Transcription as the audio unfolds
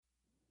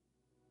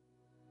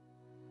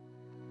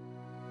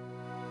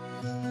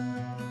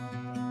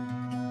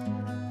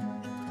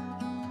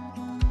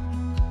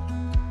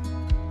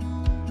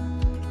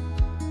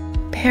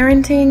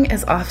Parenting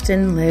is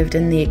often lived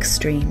in the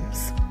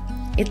extremes.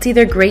 It's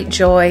either great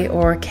joy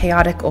or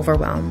chaotic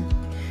overwhelm.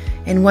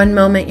 In one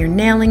moment you're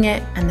nailing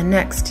it, and the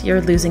next you're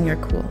losing your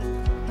cool.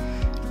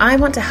 I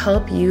want to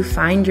help you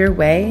find your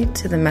way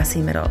to the messy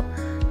middle,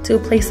 to a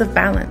place of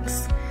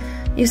balance.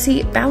 You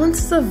see,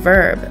 balance is a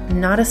verb,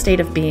 not a state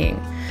of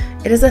being.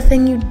 It is a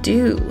thing you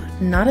do,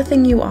 not a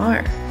thing you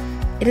are.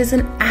 It is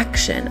an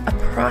action, a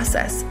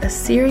process, a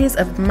series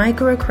of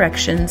micro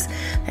corrections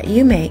that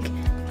you make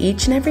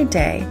each and every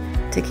day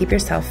to keep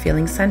yourself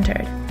feeling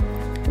centered.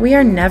 We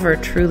are never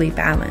truly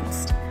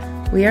balanced.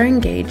 We are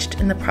engaged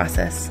in the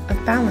process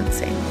of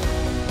balancing.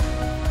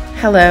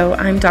 Hello,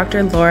 I'm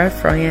Dr. Laura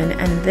Froyen,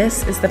 and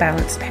this is the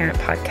Balanced Parent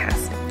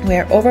Podcast,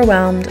 where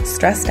overwhelmed,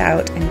 stressed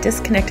out, and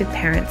disconnected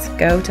parents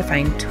go to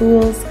find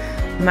tools,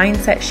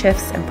 mindset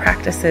shifts, and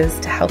practices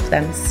to help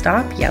them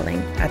stop yelling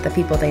at the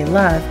people they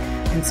love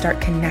and start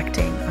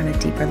connecting on a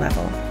deeper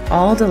level,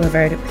 all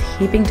delivered with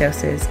heaping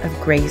doses of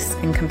grace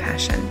and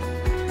compassion.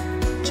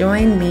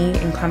 Join me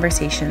in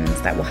conversations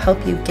that will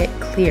help you get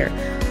clear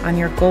on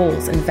your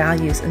goals and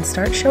values and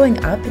start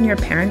showing up in your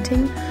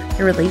parenting,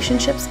 your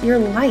relationships, your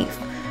life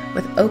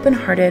with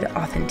open-hearted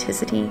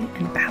authenticity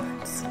and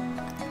balance.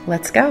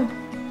 Let's go.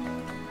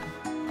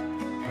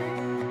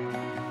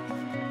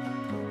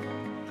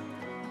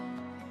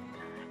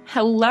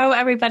 Hello,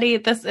 everybody.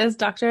 This is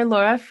Dr.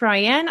 Laura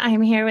Froyen.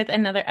 I'm here with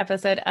another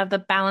episode of the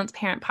Balanced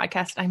Parent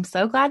Podcast. I'm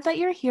so glad that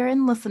you're here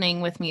and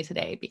listening with me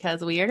today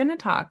because we are going to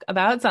talk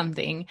about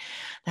something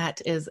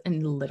that is a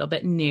little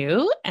bit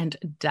new and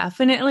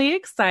definitely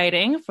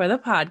exciting for the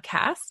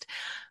podcast.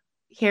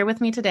 Here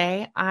with me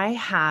today, I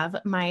have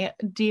my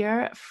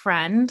dear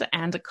friend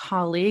and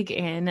colleague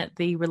in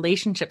the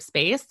relationship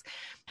space,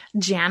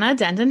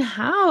 Janna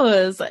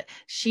House.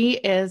 She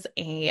is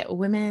a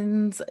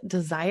women's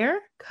desire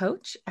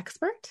coach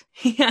expert.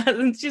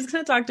 And she's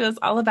going to talk to us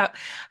all about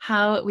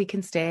how we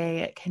can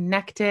stay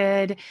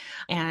connected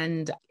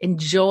and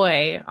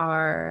enjoy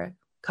our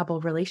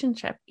couple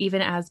relationship,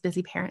 even as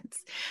busy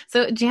parents.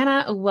 So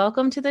Janna,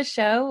 welcome to the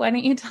show. Why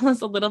don't you tell us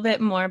a little bit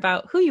more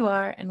about who you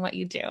are and what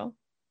you do?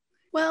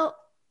 Well,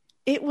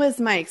 it was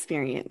my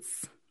experience.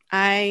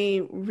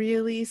 I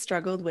really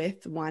struggled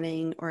with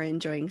wanting or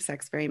enjoying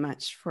sex very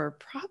much for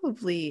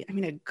probably,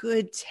 a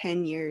good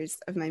 10 years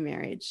of my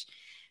marriage.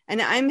 And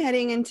I'm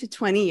heading into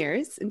 20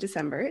 years in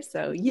December.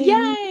 So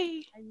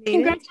yay!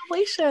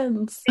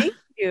 Congratulations. Thank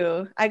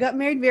you. I got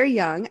married very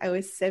young. I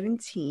was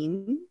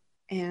 17.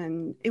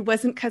 And it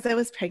wasn't because I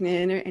was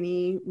pregnant or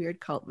any weird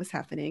cult was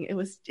happening.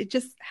 It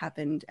just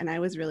happened. And I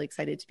was really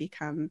excited to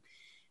become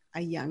a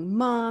young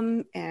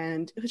mom,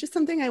 and it was just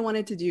something I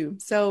wanted to do.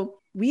 So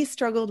we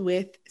struggled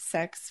with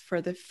sex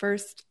for the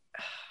first,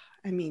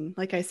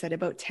 like I said,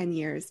 about 10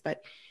 years,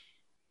 but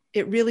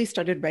it really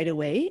started right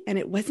away. And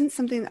it wasn't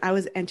something that I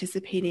was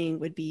anticipating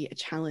would be a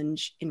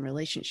challenge in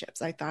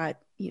relationships. I thought,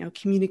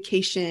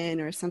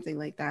 communication or something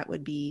like that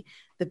would be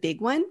the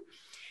big one.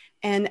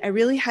 And I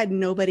really had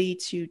nobody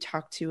to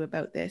talk to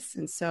about this.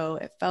 And so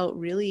it felt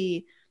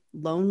really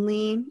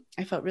lonely.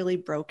 I felt really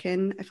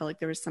broken. I felt like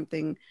there was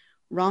something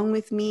wrong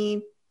with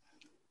me.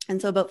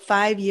 And so about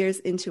 5 years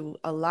into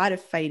a lot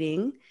of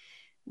fighting,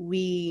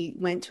 we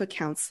went to a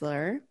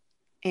counselor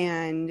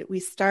and we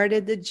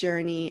started the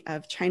journey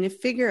of trying to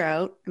figure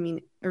out,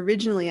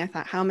 originally I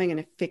thought, how am I going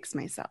to fix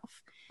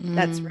myself?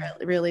 That's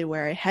really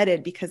where I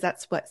headed, because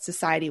that's what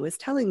society was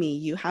telling me.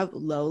 You have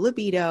low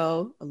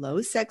libido, a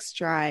low sex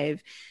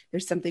drive.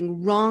 There's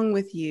something wrong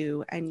with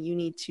you and you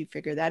need to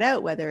figure that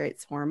out, whether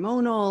it's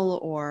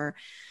hormonal or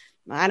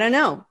I don't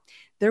know.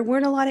 There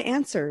weren't a lot of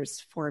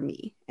answers for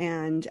me.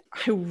 And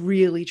I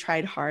really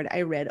tried hard.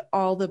 I read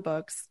all the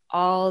books,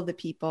 all the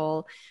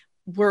people,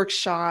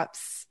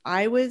 workshops.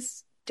 I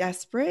was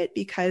desperate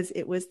because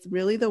it was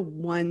really the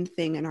one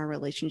thing in our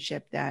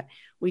relationship that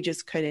we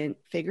just couldn't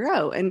figure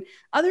out. And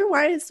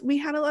otherwise, we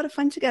had a lot of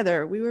fun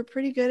together. We were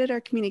pretty good at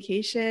our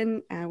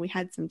communication. We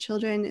had some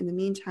children in the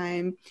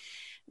meantime.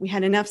 We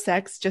had enough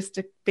sex just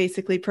to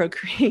basically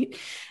procreate.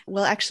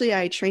 Well, actually,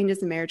 I trained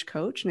as a marriage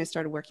coach and I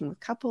started working with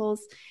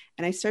couples,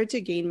 and I started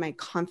to gain my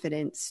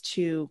confidence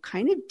to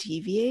kind of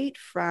deviate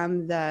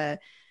from the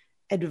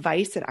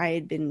advice that I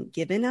had been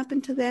given up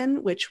until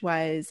then, which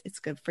was, it's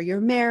good for your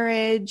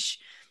marriage.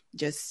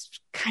 Just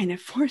kind of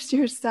force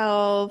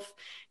yourself,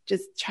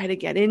 just try to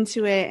get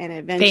into it, and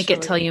eventually fake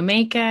it till you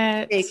make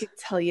it. Fake it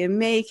till you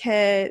make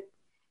it.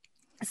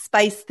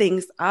 Spice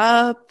things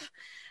up.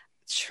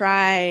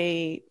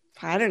 Try,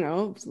 I don't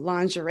know,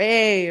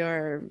 lingerie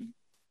or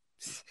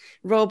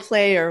role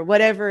play or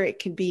whatever it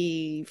could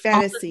be,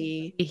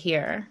 fantasy.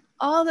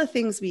 All the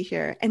things we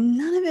hear, and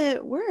none of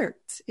it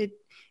worked. It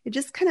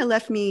just kind of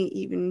left me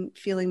even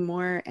feeling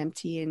more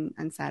empty and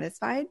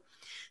unsatisfied.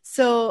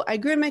 So I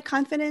grew in my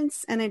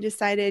confidence and I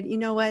decided, you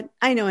know what?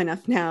 I know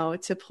enough now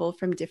to pull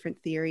from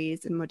different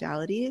theories and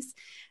modalities.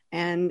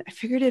 And I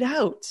figured it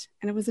out,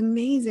 and it was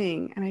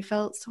amazing. And I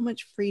felt so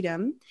much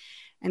freedom.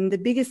 And the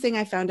biggest thing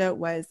I found out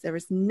was there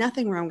was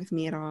nothing wrong with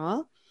me at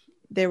all.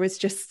 there was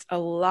just a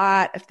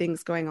lot of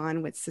things going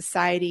on with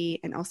society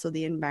and also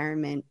the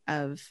environment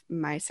of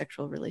my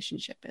sexual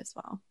relationship as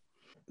well.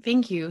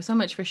 Thank you so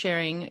much for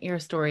sharing your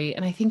story.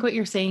 And I think what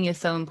you're saying is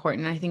so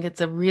important. I think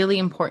it's a really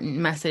important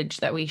message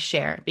that we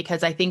share,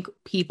 because I think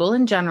people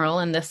in general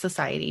in this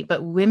society,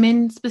 but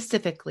women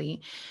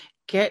specifically,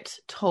 get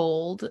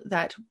told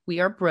that we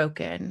are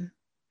broken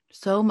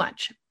so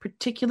much,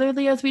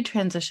 particularly as we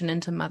transition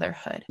into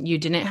motherhood. You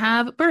didn't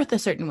have birth a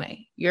certain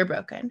way, you're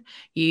broken.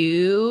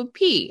 You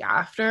pee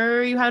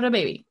after you had a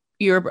baby,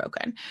 you're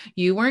broken.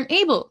 You weren't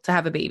able to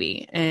have a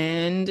baby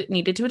and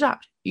needed to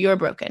adopt, you're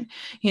broken.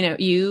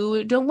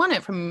 You don't want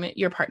it from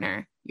your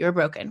partner, you're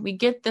broken. We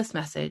get this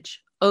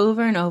message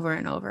over and over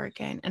and over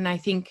again. And I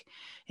think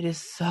it is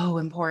so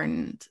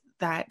important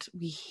that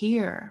we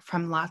hear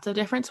from lots of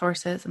different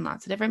sources and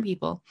lots of different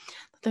people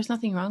that there's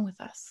nothing wrong with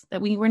us,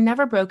 that we were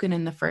never broken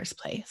in the first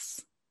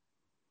place.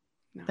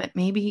 No. That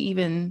maybe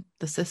even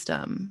the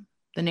system,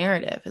 the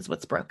narrative is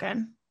what's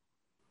broken.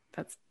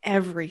 That's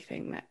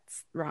everything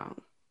that's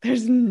wrong.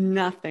 There's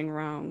nothing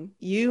wrong.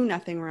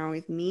 Nothing wrong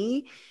with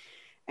me.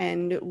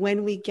 And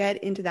when we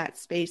get into that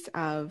space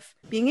of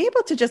being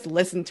able to just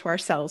listen to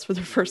ourselves for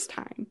the first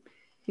time,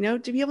 to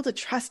be able to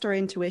trust our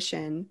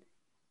intuition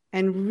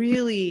and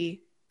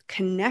really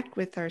connect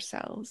with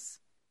ourselves,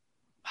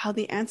 wow,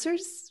 the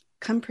answers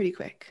come pretty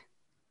quick.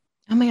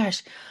 Oh my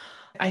gosh.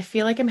 I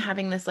feel like I'm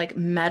having this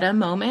meta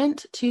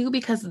moment too,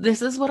 because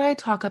this is what I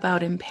talk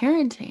about in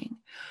parenting.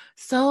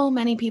 So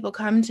many people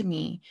come to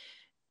me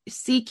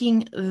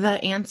seeking the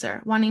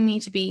answer, wanting me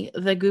to be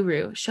the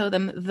guru, show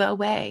them the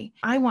way.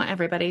 I want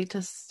everybody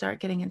to start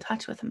getting in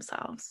touch with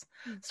themselves,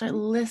 start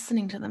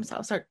listening to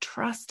themselves, start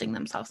trusting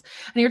themselves.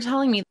 And you're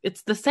telling me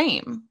it's the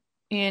same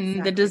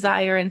in the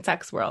desire and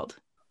sex world.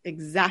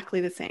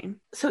 Exactly the same.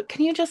 So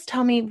can you just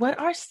tell me, what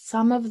are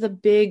some of the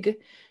big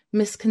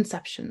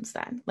misconceptions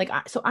then?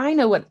 So I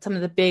know what some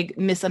of the big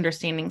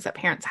misunderstandings that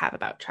parents have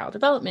about child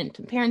development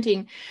and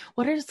parenting.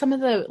 What are some of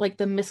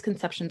the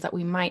misconceptions that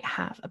we might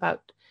have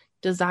about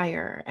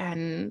desire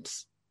and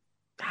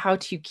how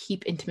to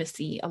keep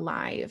intimacy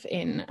alive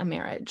in a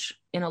marriage,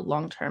 in a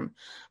long-term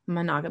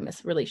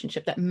monogamous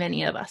relationship that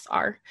many of us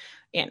are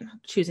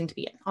choosing to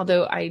be in?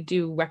 Although I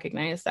do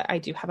recognize that I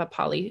do have a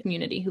poly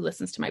community who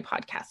listens to my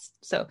podcast.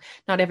 So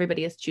not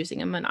everybody is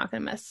choosing a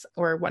monogamous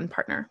or one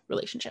partner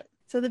relationship.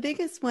 So the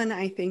biggest one,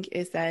 I think,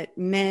 is that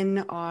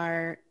men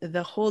are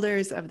the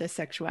holders of the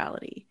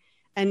sexuality.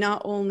 And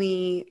not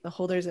only the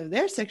holders of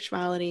their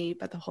sexuality,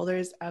 but the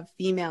holders of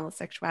female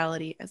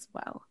sexuality as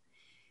well.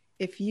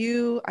 If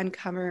you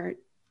uncover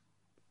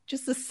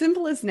just the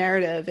simplest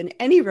narrative in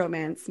any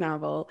romance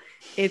novel,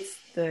 it's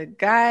the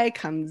guy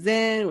comes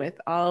in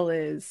with all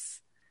his,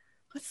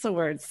 what's the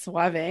word,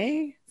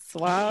 suave?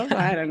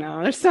 I don't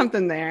know. There's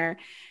something there.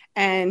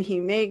 And he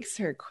makes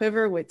her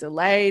quiver with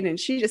delight, and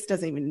she just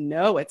doesn't even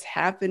know what's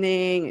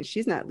happening, and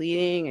she's not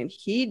leading, and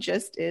he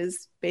just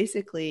is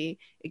basically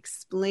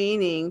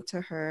explaining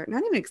to her,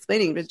 not even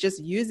explaining, but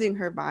just using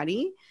her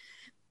body,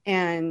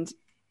 and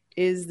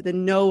is the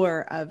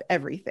knower of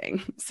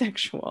everything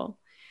sexual.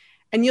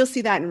 And you'll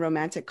see that in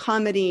romantic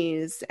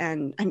comedies,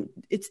 and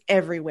it's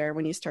everywhere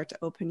when you start to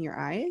open your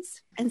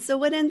eyes. And so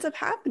what ends up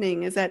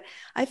happening is that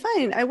I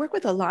find I work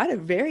with a lot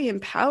of very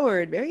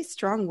empowered, very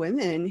strong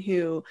women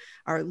who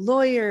are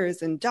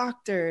lawyers and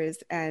doctors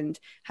and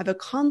have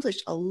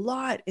accomplished a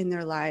lot in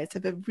their lives,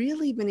 have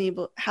really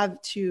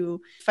have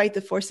to fight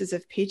the forces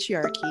of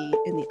patriarchy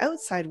in the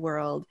outside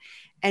world.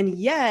 And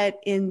yet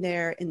in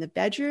the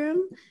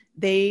bedroom,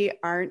 they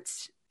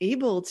aren't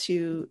able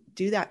to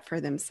do that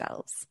for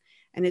themselves.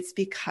 And it's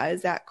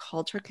because that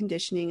cultural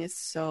conditioning is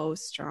so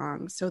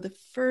strong. So the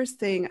first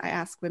thing I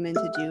ask women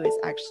to do is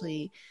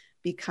actually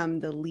become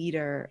the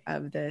leader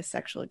of the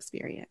sexual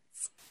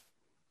experience.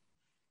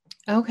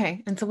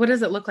 Okay. And so what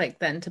does it look like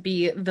then to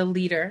be the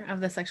leader of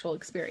the sexual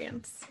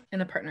experience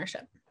in a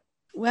partnership?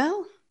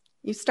 Well,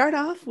 you start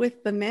off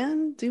with the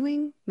man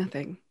doing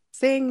nothing,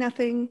 saying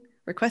nothing,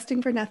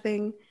 requesting for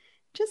nothing,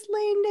 just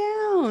laying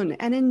down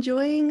and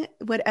enjoying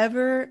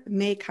whatever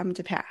may come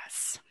to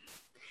pass.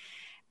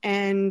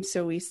 And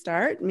so we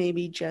start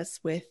maybe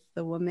just with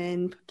the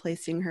woman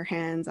placing her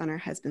hands on her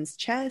husband's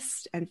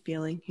chest and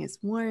feeling his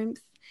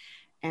warmth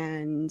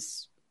and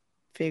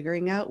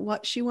figuring out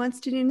what she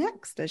wants to do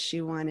next. Does she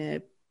want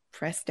to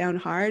press down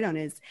hard on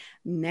his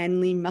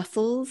manly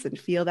muscles and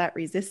feel that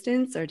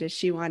resistance? Or does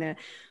she want to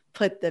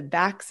put the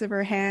backs of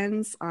her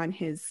hands on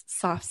his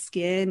soft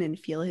skin and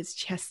feel his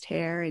chest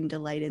hair and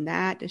delight in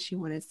that? Does she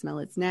want to smell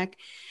his neck?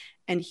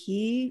 And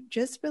he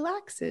just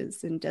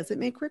relaxes and doesn't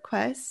make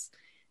requests,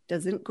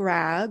 doesn't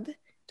grab,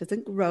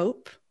 doesn't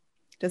grope,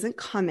 doesn't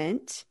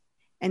comment,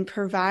 and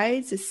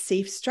provides a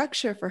safe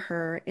structure for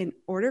her in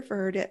order for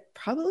her to,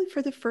 probably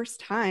for the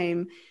first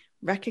time,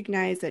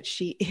 recognize that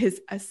she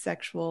is a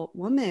sexual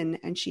woman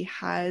and she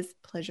has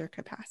pleasure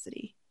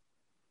capacity.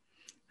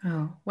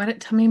 Oh,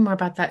 tell me more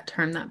about that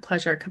term, that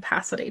pleasure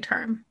capacity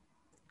term.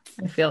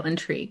 I feel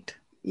intrigued.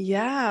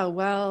 Yeah,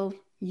 well,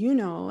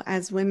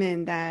 as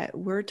women that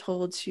we're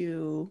told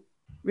to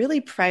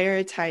really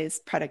prioritize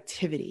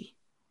productivity.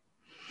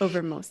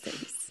 over most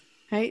things,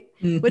 right?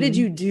 Mm-hmm. What did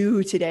you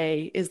do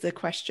today is the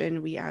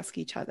question we ask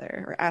each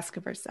other or ask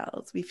of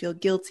ourselves. We feel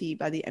guilty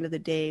by the end of the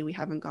day. We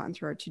haven't gone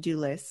through our to-do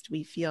list.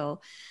 We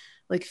feel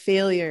like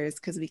failures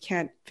because we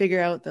can't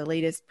figure out the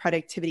latest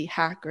productivity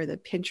hack or the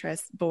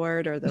Pinterest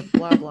board or the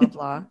blah, blah,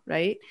 blah,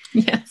 right?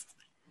 Yes.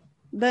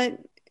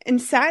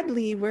 And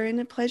sadly, we're in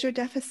a pleasure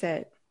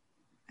deficit.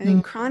 I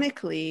think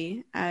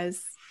chronically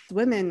as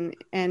women,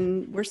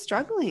 and we're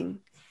struggling.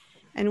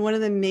 And one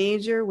of the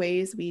major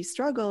ways we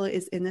struggle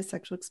is in the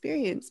sexual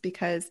experience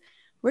because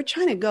we're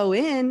trying to go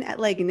in at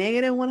like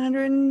negative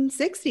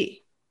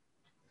 160.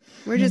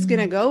 We're just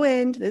going to go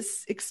into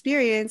this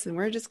experience and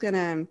we're just going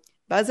to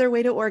buzz our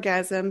way to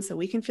orgasm so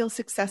we can feel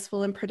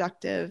successful and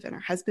productive,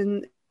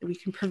 and we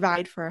can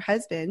provide for our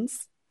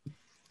husbands.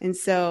 And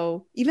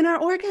so even our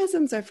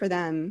orgasms are for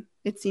them,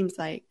 it seems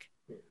like,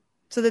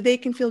 so that they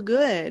can feel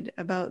good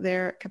about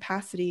their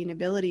capacity and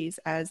abilities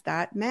as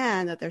that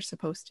man that they're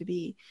supposed to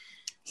be.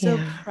 So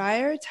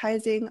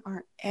prioritizing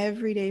our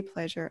everyday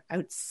pleasure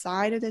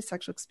outside of the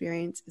sexual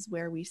experience is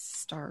where we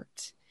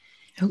start.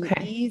 Okay.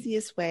 The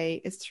easiest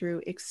way is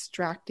through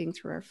extracting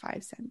through our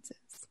five senses.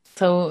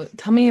 So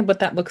tell me what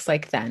that looks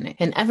like then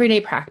in everyday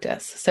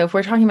practice. So if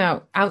we're talking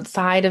about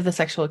outside of the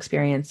sexual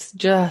experience,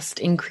 just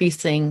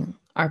increasing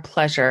our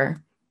pleasure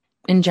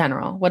in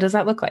general, what does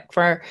that look like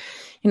for,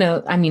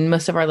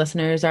 most of our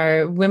listeners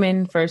are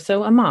women,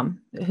 so a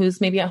mom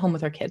who's maybe at home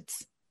with her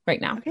kids right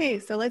now. Okay.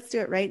 So let's do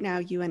it right now,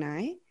 you and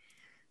I.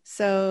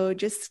 So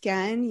just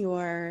scan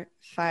your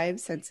five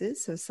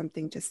senses. So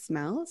something to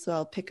smell. So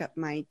I'll pick up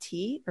my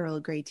tea, Earl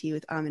Grey tea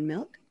with almond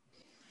milk.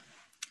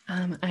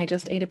 I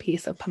just ate a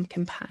piece of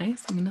pumpkin pie,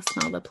 so I'm going to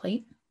smell the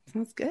plate.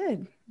 Smells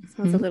good. It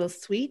smells a little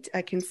sweet.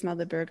 I can smell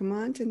the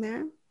bergamot in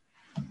there.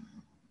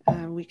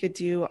 We could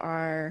do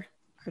our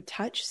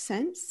touch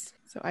sense.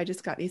 So I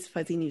just got these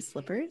fuzzy new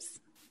slippers,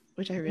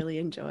 which I really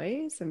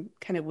enjoy. So I'm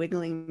kind of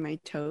wiggling my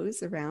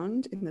toes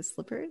around in the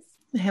slippers.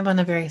 I have on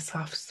a very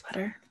soft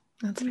sweater.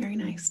 That's very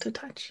nice to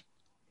touch.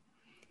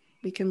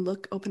 We can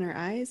open our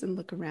eyes and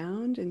look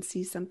around and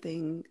see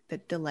something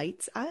that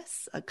delights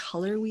us, a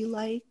color we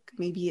like.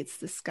 Maybe it's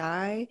the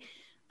sky.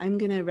 I'm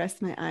going to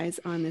rest my eyes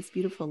on this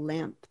beautiful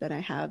lamp that I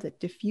have that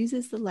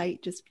diffuses the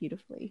light just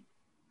beautifully.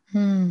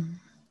 I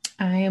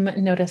am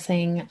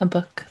noticing a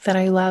book that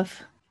I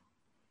love.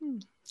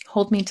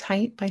 Hold Me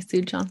Tight by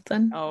Sue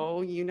Johnson.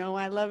 Oh,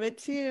 I love it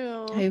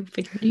too. I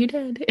figured you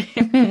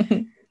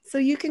did. So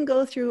you can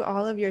go through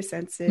all of your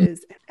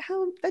senses.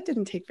 That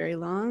didn't take very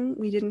long.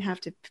 We didn't have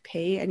to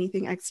pay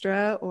anything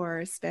extra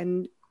or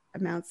spend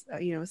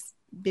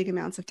big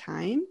amounts of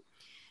time.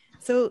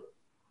 So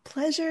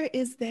pleasure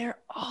is there.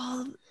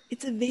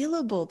 It's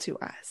available to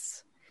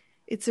us.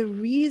 It's a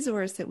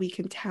resource that we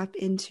can tap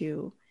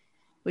into,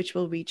 which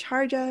will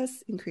recharge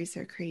us, increase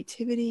our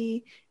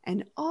creativity,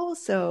 and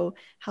also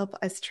help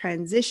us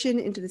transition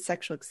into the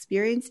sexual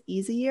experience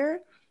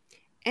easier.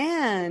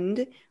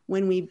 And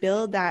when we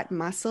build that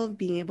muscle of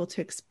being able to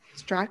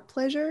extract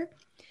pleasure,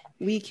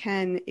 we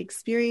can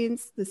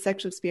experience the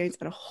sexual experience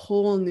at a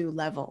whole new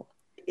level.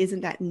 It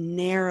isn't that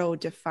narrow,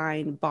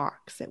 defined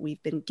box that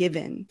we've been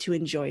given to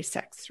enjoy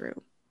sex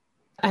through.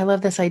 I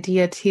love this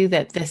idea too,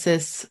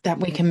 that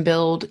we can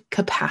build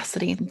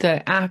capacity.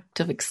 The act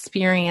of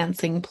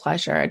experiencing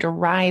pleasure,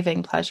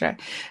 deriving pleasure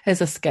is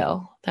a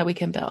skill that we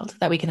can build,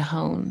 that we can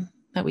hone,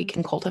 that we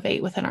can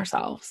cultivate within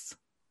ourselves.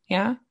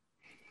 Yeah.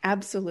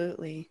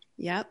 Absolutely.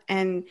 Yep.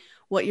 And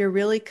what you're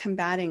really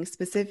combating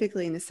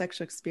specifically in the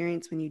sexual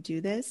experience when you do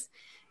this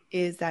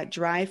is that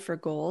drive for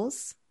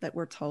goals that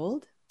we're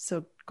told.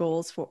 So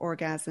goals for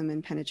orgasm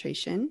and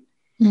penetration.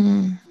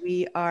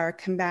 We are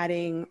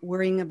combating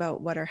worrying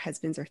about what our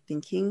husbands are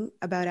thinking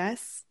about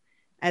us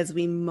as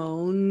we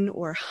moan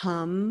or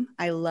hum.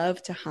 I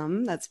love to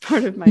hum. That's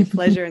part of my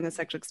pleasure in the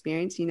sexual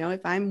experience.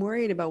 If I'm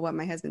worried about what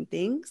my husband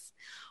thinks,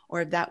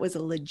 or if that was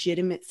a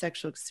legitimate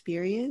sexual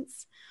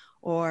experience,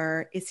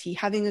 or is he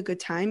having a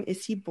good time?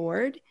 Is he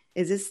bored?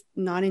 Is this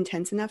not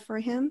intense enough for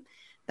him?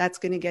 That's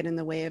going to get in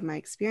the way of my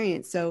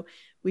experience. So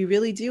we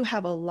really do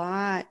have a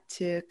lot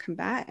to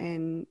combat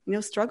and,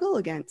 struggle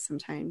against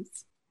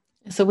sometimes.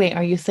 So wait,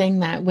 are you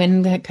saying that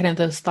when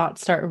those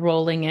thoughts start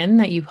rolling in,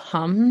 that you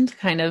hum to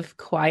kind of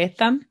quiet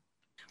them?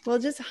 Well,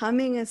 just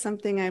humming is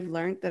something I've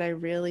learned that I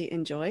really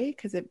enjoy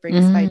because it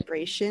brings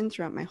vibration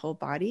throughout my whole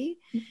body.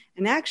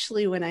 And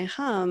actually, when I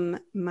hum,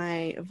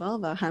 my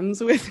vulva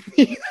hums with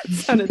me. That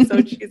sounded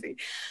so cheesy,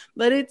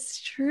 but it's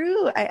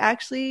true. I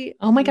actually...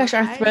 Oh my gosh,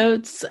 our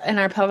throats and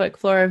our pelvic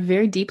floor are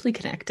very deeply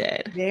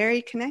connected.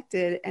 Very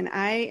connected. And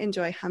I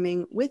enjoy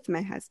humming with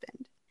my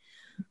husband.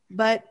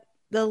 But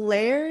the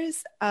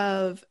layers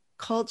of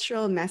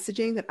cultural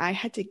messaging that I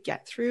had to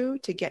get through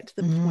to get to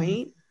the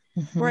point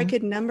where I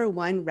could, number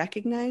one,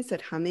 recognize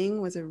that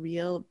humming was a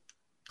real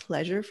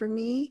pleasure for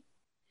me.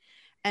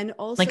 And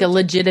also like a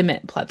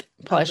legitimate pleasure.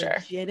 A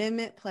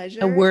legitimate pleasure.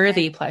 A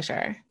worthy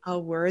pleasure. A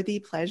worthy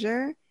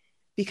pleasure.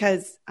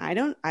 Because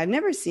I've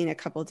never seen a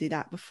couple do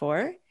that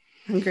before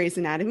on Grey's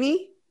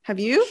Anatomy. Have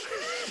you?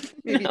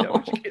 Maybe No. don't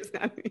watch Grey's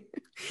Anatomy.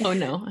 Oh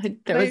no,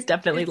 there was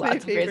definitely lots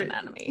of Grey's favorite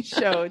Anatomy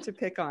show to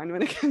pick on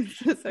when it comes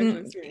to sexual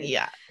experience.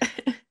 Yeah.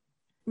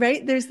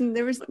 Right?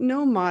 There was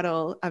no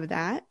model of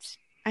that.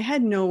 I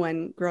had no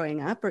one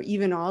growing up, or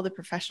even all the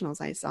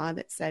professionals I saw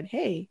that said,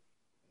 hey,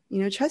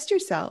 trust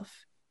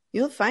yourself.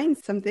 You'll find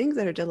some things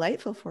that are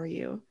delightful for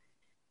you.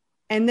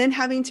 And then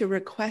having to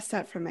request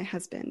that from my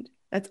husband,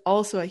 that's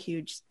also a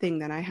huge thing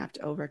that I have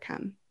to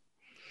overcome.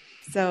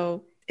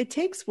 So it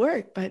takes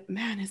work, but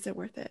man, is it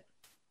worth it?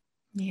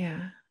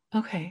 Yeah.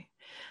 Okay.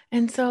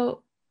 And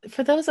so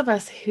for those of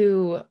us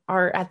who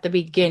are at the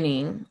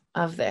beginning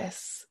of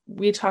this,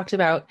 we talked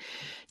about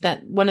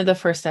that one of the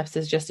first steps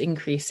is just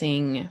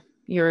increasing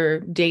your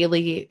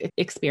daily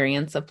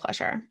experience of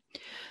pleasure.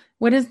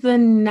 What is the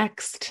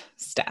next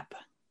step?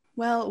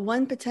 Well,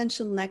 one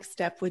potential next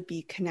step would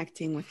be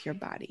connecting with your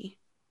body.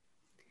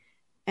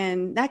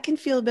 And that can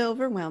feel a bit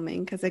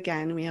overwhelming because,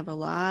 again, we have a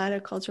lot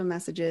of cultural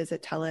messages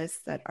that tell us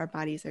that our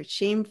bodies are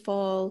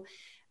shameful,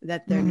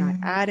 that they're not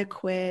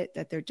adequate,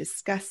 that they're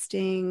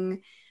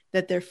disgusting,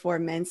 that they're for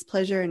men's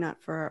pleasure and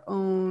not for our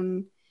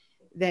own,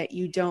 that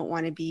you don't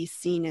want to be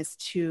seen as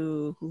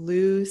too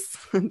loose.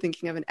 I'm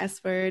thinking of an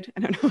S word. I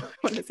don't know if I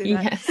want to say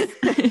that.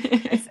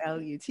 Yes.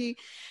 S-L-U-T.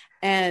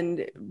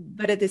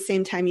 But at the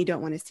same time, you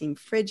don't want to seem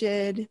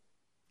frigid.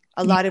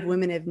 A lot of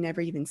women have never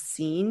even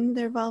seen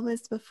their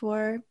vulvas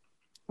before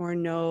or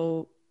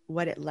know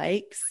what it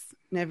likes,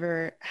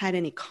 never had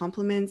any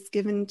compliments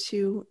given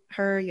to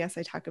her. Yes,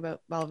 I talk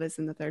about vulvas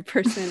in the third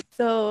person.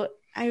 So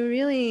I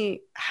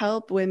really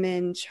help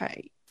women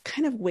try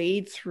kind of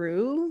wade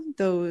through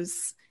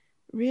those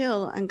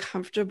real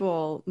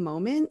uncomfortable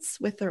moments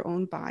with their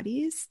own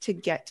bodies to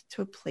get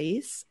to a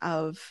place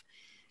of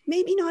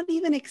maybe not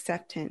even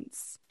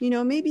acceptance.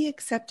 Maybe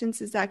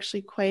acceptance is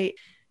actually quite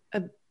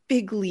a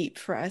big leap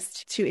for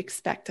us to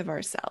expect of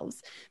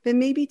ourselves, but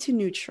maybe to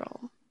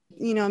neutral.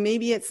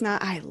 Maybe it's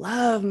not, I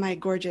love my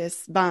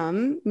gorgeous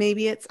bum.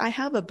 Maybe it's, I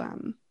have a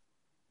bum,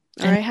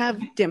 or I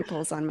have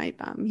dimples on my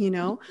bum,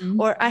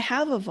 or I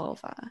have a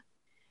vulva,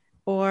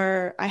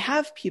 or I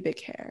have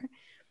pubic hair.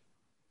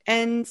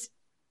 And,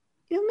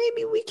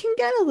 maybe we can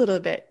get a little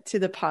bit to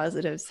the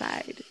positive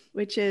side,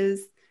 which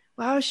is,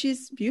 wow,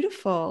 she's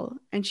beautiful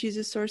and she's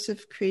a source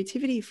of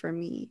creativity for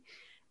me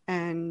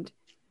and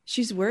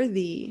she's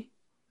worthy.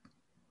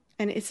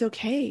 And it's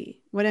okay.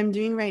 What I'm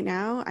doing right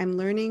now, I'm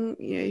learning,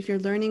 if you're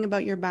learning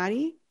about your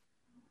body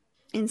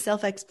in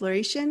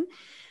self-exploration,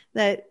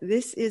 that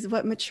this is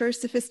what mature,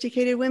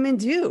 sophisticated women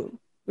do.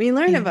 We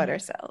learn about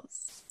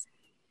ourselves.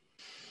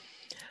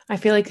 I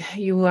feel like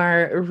you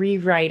are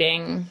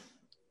rewriting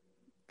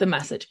the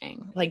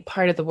messaging. Like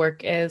part of the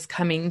work is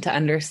coming to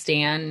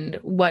understand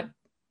what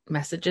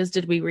messages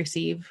did we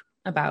receive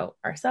about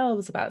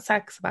ourselves, about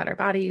sex, about our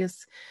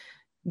bodies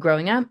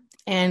growing up,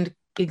 and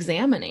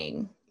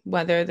examining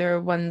whether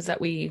they're ones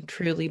that we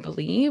truly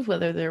believe,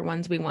 whether they're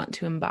ones we want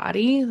to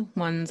embody,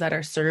 ones that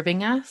are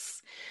serving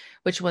us,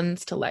 which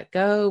ones to let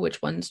go, which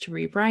ones to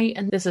rewrite.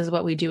 And this is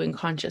what we do in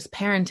conscious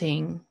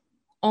parenting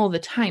all the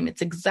time.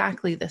 It's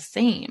exactly the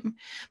same,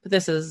 but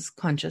this is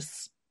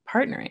conscious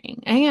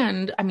partnering.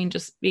 And I mean,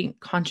 just being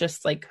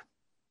conscious, like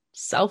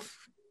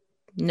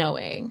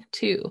self-knowing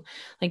too,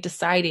 like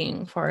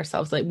deciding for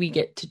ourselves, like we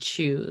get to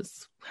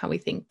choose how we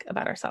think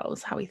about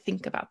ourselves, how we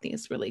think about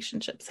these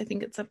relationships. I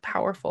think it's a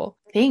powerful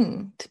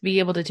thing to be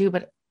able to do,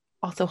 but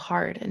also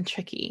hard and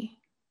tricky.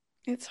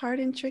 It's hard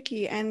and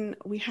tricky. And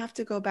we have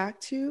to go back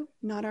to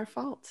not our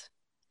fault.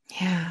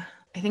 Yeah.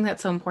 I think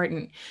that's so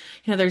important.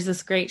 There's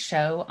this great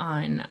show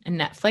on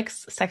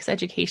Netflix, Sex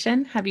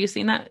Education. Have you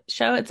seen that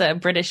show? It's a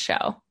British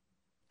show.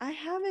 I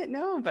haven't,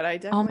 no, but I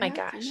definitely. Oh my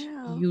gosh,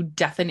 you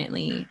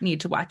definitely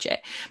need to watch it.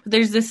 But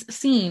there's this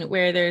scene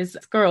where there's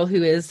this girl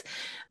who is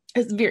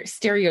very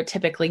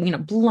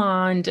stereotypically,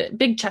 blonde,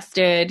 big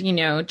chested,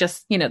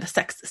 just, the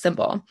sex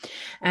symbol.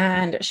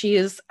 And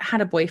she's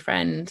had a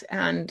boyfriend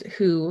and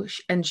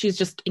she's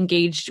just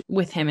engaged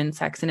with him in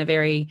sex in a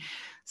very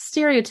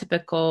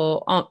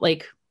stereotypical,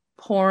 like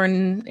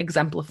porn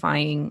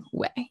exemplifying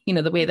way,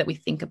 the way that we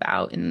think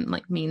about in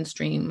like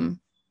mainstream,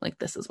 like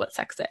this is what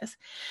sex is.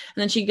 And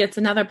then she gets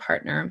another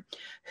partner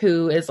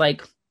who is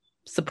like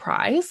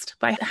surprised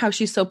by how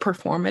she's so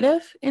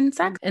performative in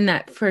sex, and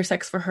that for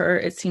sex for her,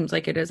 it seems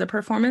like it is a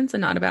performance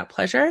and not about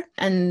pleasure,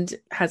 and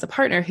has a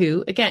partner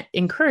who, again,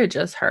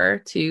 encourages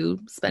her to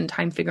spend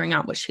time figuring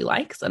out what she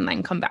likes and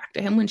then come back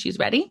to him when she's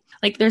ready.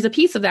 Like there's a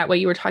piece of that what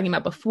you were talking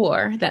about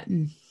before, that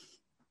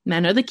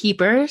men are the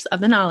keepers of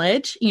the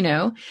knowledge,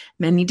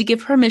 men need to give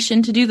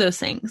permission to do those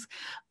things.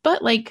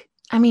 But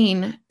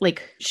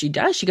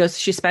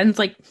she spends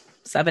like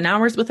 7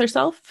 hours with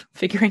herself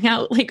figuring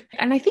out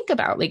and I think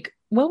about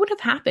what would have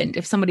happened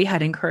if somebody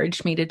had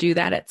encouraged me to do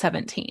that at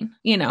 17,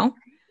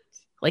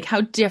 like how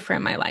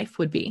different my life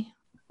would be.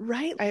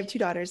 Right. I have 2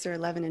 daughters, they're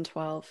 11 and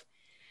 12.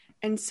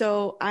 And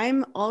so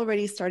I'm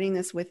already starting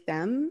this with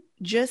them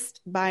just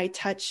by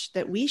touch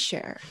that we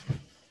share.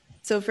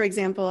 So for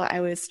example, I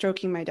was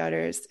stroking my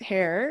daughter's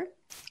hair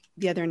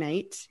the other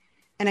night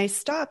and I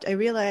stopped. I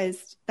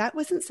realized that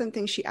wasn't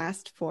something she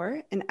asked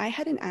for. And I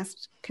hadn't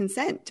asked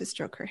consent to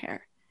stroke her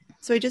hair.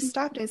 So I just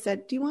stopped and I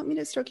said, do you want me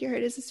to stroke your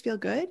hair? Does this feel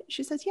good?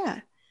 She says,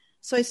 yeah.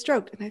 So I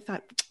stroked and I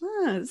thought,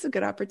 this is a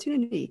good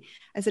opportunity.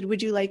 I said,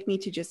 would you like me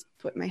to just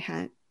put my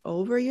hand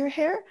over your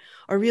hair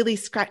or really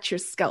scratch your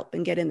scalp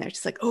and get in there?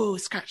 She's like, oh,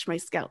 scratch my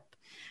scalp.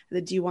 I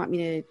said, do you want me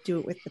to do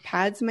it with the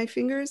pads of my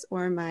fingers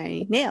or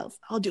my nails?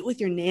 I'll do it with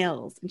your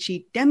nails. And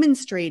she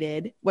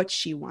demonstrated what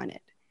she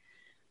wanted.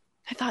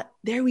 I thought,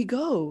 there we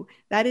go.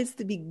 That is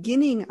the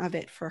beginning of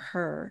it for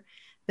her.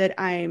 That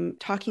I'm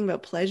talking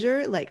about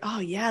pleasure, like, oh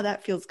yeah,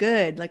 that feels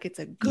good. Like it's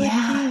a good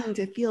thing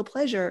to feel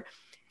pleasure.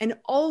 And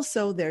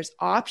also there's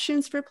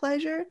options for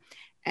pleasure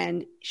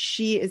and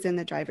she is in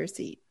the driver's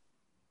seat.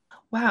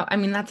 Wow. I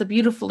mean, that's a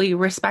beautifully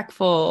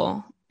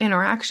respectful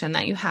interaction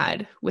that you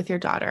had with your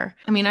daughter.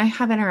 I mean, I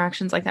have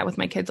interactions like that with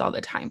my kids all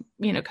the time,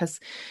 because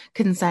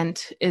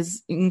consent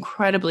is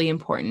incredibly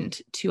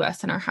important to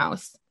us in our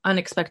house.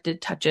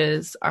 Unexpected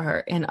touches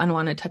and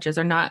unwanted touches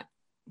are not,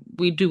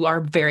 we do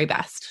our very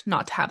best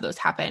not to have those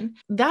happen.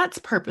 That's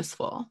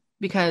purposeful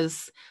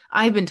because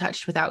I've been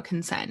touched without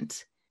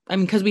consent. I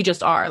mean, because we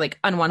just are like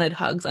unwanted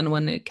hugs,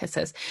 unwanted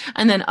kisses,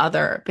 and then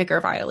other bigger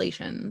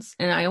violations.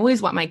 And I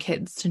always want my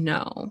kids to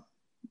know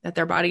that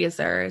their body is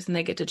theirs and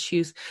they get to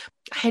choose.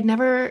 I had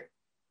never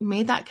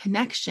made that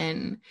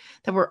connection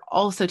that we're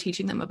also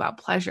teaching them about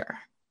pleasure.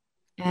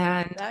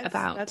 And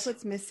that's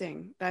what's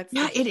missing.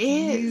 It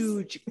is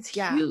huge. It's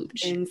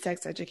huge in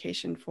sex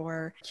education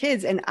for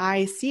kids. And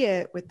I see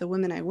it with the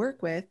women I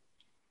work with,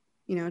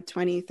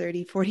 20,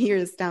 30, 40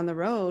 years down the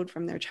road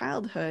from their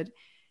childhood.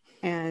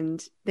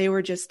 And they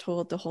were just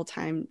told the whole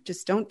time,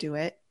 just don't do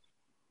it,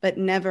 but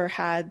never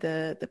had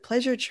the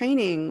pleasure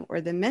training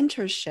or the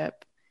mentorship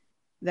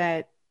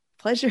that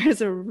pleasure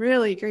is a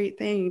really great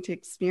thing to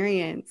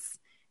experience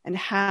and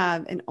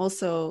have. And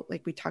also,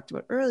 like we talked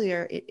about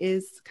earlier, it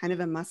is kind of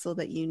a muscle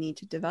that you need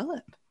to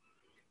develop.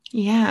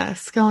 Yeah, a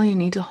skill you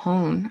need to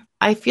hone.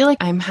 I feel like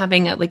I'm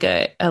having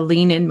a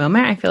lean in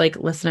moment. I feel like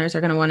listeners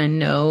are going to want to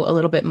know a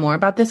little bit more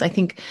about this. I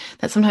think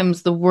that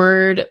sometimes the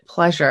word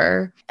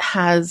pleasure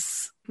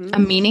has a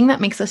meaning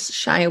that makes us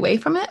shy away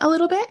from it a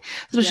little bit,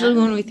 especially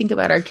when we think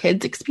about our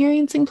kids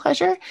experiencing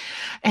pleasure.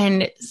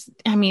 And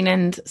I mean,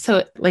 and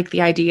so like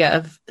the idea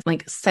of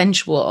like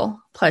sensual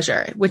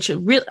pleasure, which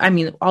really, I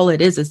mean, all it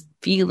is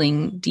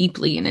feeling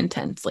deeply and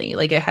intensely.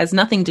 Like it has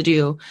nothing to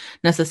do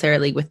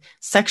necessarily with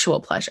sexual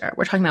pleasure.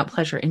 We're talking about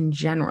pleasure in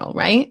general,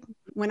 right?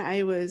 When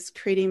I was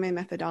creating my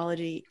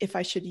methodology, if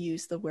I should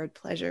use the word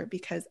pleasure,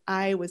 because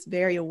I was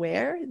very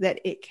aware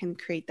that it can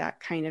create that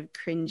kind of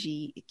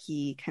cringy,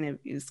 icky, kind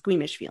of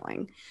squeamish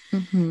feeling.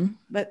 Mm-hmm.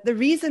 But the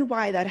reason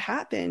why that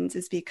happens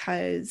is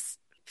because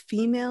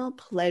female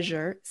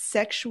pleasure,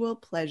 sexual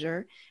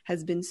pleasure,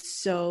 has been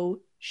so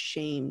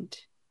shamed.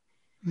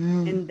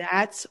 And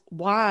that's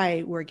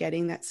why we're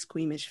getting that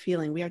squeamish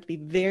feeling. We have to be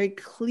very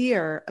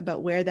clear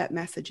about where that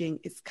messaging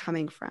is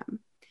coming from.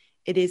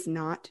 It is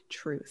not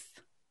truth.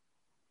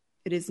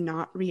 It is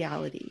not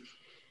reality.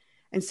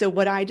 And so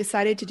what I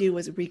decided to do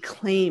was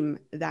reclaim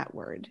that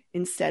word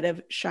instead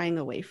of shying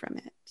away from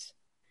it.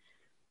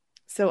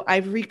 So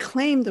I've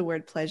reclaimed the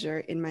word pleasure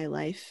in my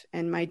life,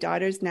 and my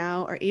daughters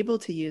now are able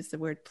to use the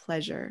word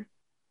pleasure.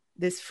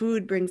 This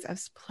food brings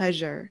us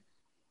pleasure.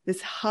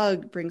 This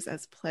hug brings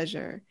us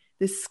pleasure.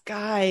 This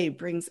sky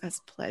brings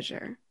us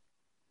pleasure.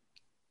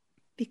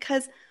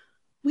 Because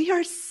we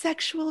are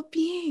sexual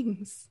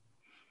beings.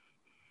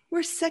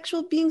 We're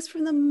sexual beings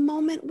from the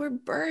moment we're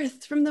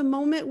birthed, from the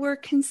moment we're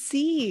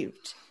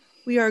conceived.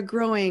 We are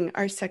growing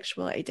our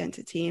sexual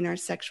identity and our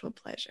sexual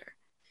pleasure.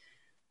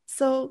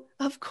 So,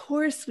 of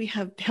course, we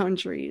have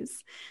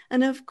boundaries.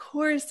 And of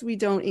course, we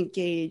don't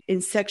engage in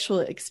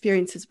sexual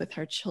experiences with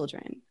our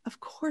children. Of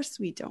course,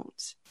 we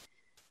don't.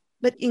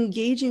 But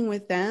engaging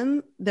with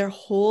them, their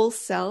whole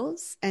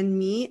selves, and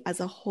me as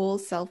a whole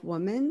self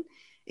woman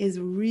is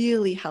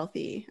really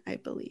healthy, I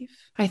believe.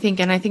 I think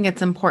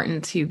it's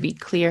important to be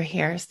clear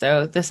here.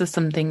 So this is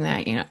something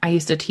that, I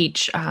used to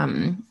teach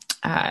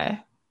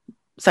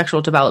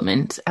sexual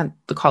development at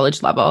the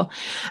college level.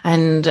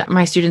 And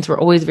my students were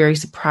always very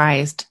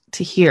surprised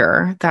to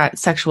hear that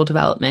sexual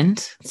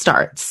development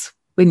starts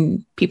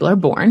when people are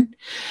born.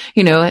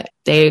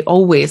 They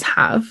always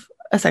have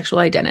a sexual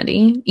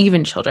identity,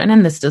 even children.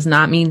 And this does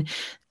not mean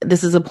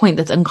this is a point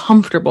that's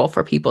uncomfortable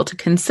for people to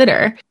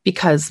consider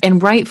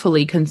and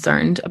rightfully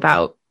concerned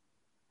about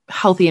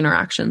healthy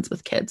interactions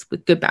with kids,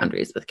 with good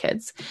boundaries with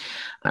kids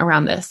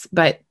around this.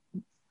 But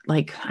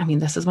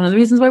this is one of the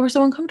reasons why we're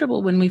so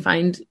uncomfortable when we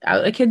find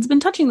out a kid's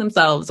been touching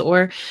themselves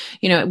or,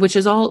 which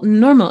is all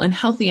normal and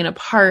healthy and a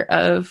part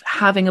of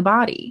having a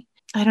body.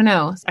 I don't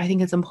know. I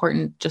think it's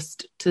important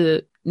just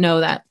to know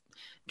that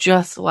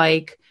just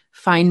like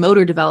fine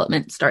motor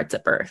development starts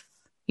at birth,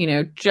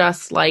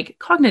 just like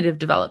cognitive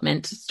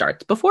development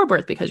starts before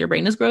birth because your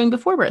brain is growing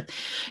before birth,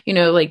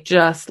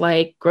 just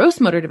like gross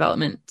motor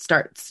development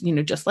starts,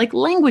 just like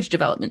language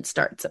development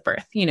starts at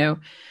birth,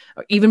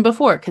 or even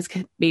before, because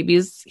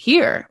babies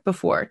hear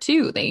before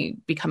too. They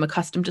become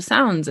accustomed to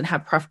sounds and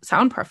have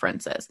sound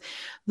preferences.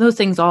 Those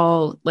things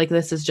all, like,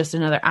 this is just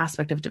another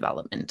aspect of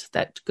development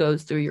that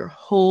goes through your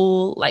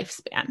whole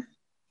lifespan.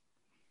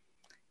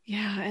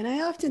 Yeah. And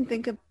I often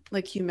think of,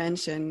 like you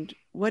mentioned,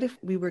 what if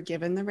we were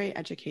given the right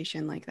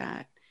education like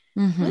that?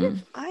 What Mm-hmm.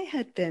 if I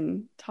had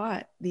been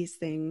taught these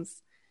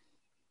things?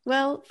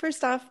 Well,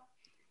 first off,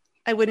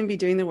 I wouldn't be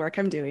doing the work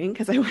I'm doing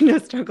because I wouldn't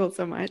have struggled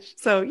so much.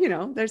 So,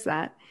 there's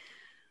that.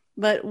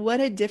 But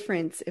what a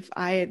difference if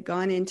I had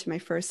gone into my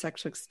first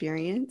sexual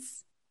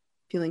experience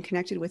feeling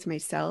connected with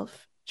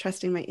myself,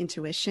 trusting my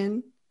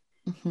intuition,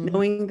 Mm-hmm.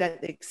 knowing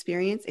that the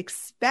experience,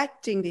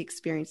 expecting the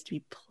experience to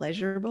be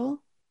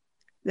pleasurable,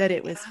 that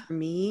it was Yeah. for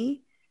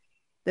me,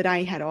 that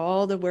I had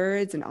all the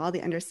words and all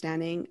the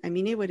understanding. I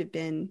mean, it would have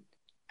been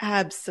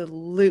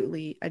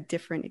absolutely a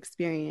different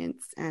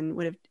experience and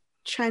would have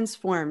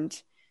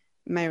transformed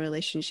my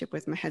relationship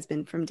with my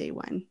husband from day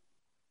one.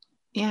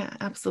 Yeah,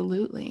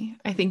 absolutely.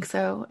 I think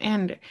so.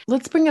 And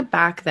let's bring it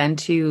back then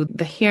to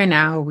the here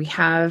now. We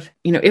have,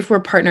 if we're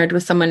partnered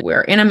with someone,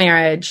 we're in a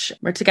marriage,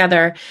 we're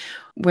together,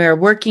 we're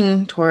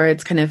working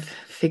towards kind of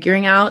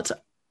figuring out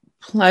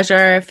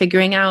pleasure,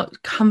 figuring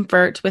out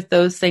comfort with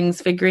those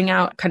things, figuring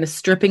out kind of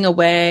stripping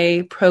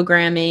away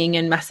programming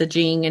and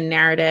messaging and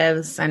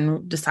narratives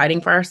and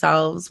deciding for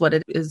ourselves what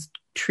it is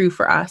true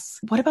for us.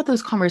 What about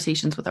those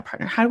conversations with a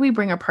partner? How do we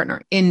bring our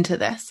partner into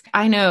this?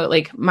 I know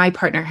like my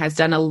partner has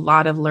done a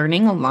lot of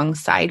learning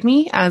alongside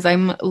me as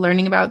I'm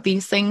learning about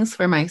these things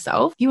for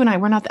myself. You and I,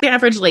 we're not the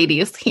average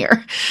ladies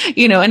here,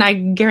 and I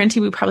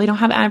guarantee we probably don't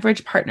have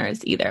average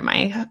partners either.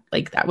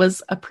 That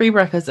was a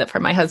prerequisite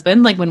for my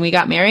husband. Like when we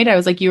got married, I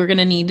was like, you were going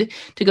to need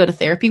to go to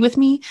therapy with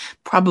me,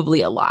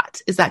 probably a lot.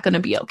 Is that going to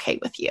be okay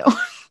with you?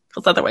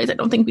 Because otherwise I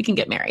don't think we can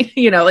get married.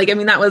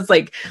 That was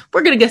like,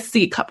 we're going to get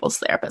see couples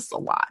therapists a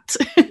lot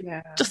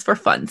Yeah. just for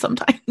fun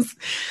sometimes.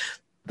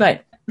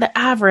 But the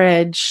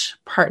average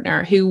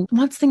partner who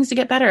wants things to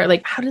get better,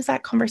 like how does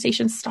that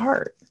conversation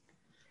start?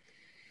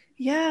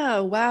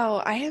 Yeah,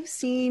 wow. I have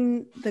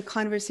seen the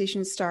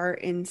conversation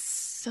start in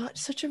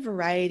such a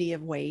variety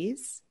of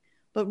ways,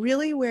 but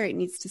really where it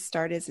needs to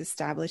start is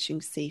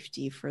establishing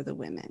safety for the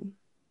women.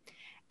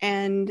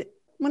 And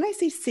when I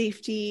say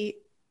safety,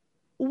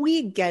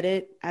 we get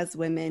it as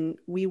women.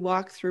 We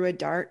walk through a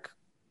dark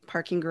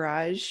parking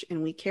garage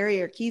and we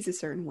carry our keys a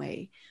certain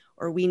way,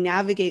 or we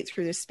navigate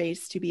through the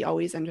space to be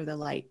always under the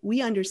light.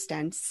 We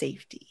understand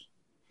safety.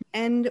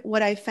 And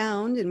what I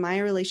found in my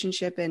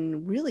relationship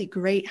and really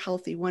great,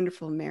 healthy,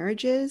 wonderful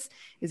marriages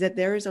is that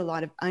there is a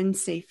lot of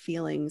unsafe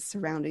feelings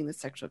surrounding the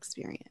sexual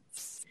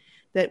experience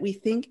that we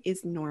think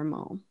is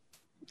normal.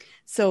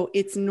 So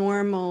it's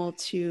normal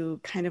to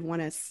kind of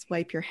want to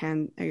swipe your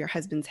hand or your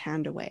husband's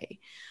hand away,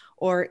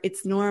 or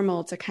it's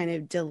normal to kind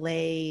of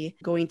delay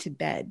going to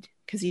bed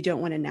because you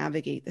don't want to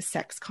navigate the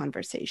sex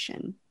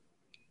conversation,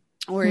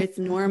 or it's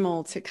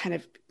normal to kind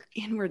of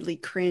inwardly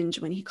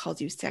cringe when he calls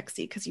you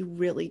sexy because you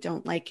really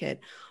don't like it,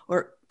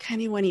 or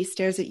kind of when he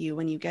stares at you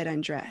when you get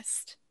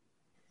undressed.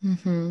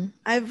 Mm-hmm.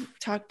 I've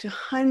talked to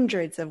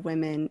hundreds of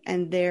women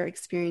and their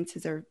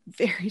experiences are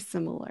very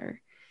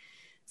similar.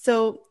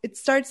 So it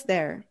starts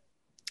there.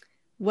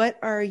 What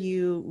are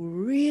you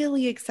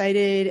really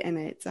excited and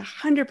it's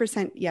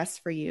 100% yes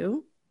for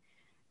you?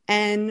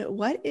 And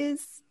what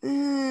is,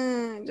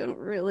 I don't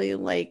really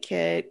like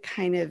it,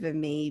 kind of a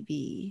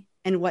maybe?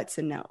 And what's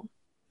a no?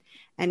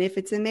 And if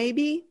it's a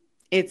maybe,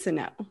 it's a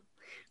no,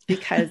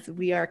 because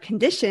we are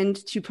conditioned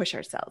to push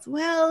ourselves.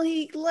 Well,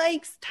 he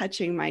likes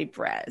touching my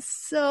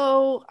breasts,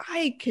 so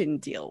I can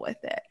deal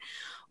with it.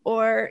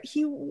 Or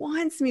he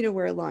wants me to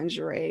wear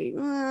lingerie.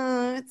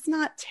 It's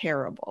not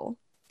terrible.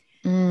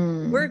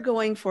 We're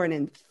going for an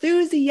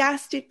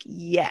enthusiastic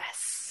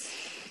yes.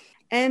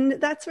 And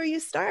that's where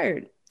you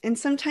start. And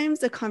sometimes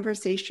the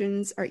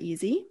conversations are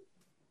easy.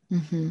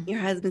 Mm-hmm. Your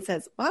husband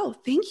says, wow,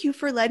 thank you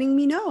for letting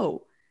me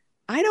know.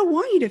 I don't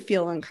want you to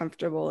feel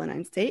uncomfortable and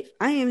unsafe.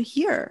 I am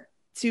here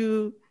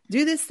to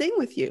do this thing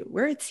with you.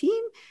 We're a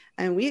team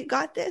and we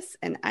got this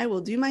and I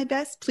will do my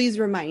best. Please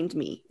remind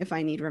me if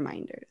I need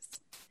reminders.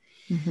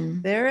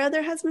 Mm-hmm. There are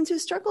other husbands who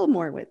struggle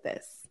more with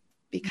this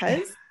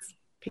because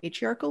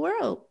patriarchal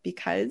world,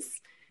 because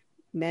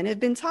men have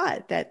been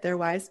taught that their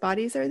wives'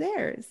 bodies are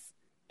theirs,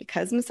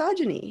 because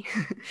misogyny,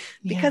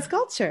 because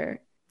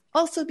culture,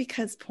 also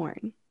because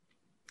porn.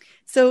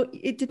 So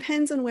it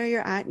depends on where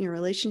you're at in your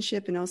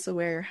relationship and also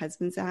where your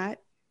husband's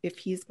at, if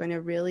he's going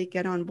to really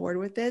get on board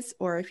with this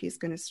or if he's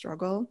going to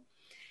struggle.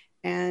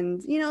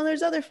 And,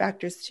 there's other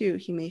factors too.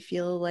 He may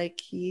feel like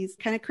he's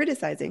kind of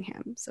criticizing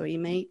him. So he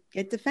might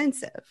get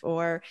defensive,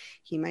 or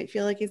he might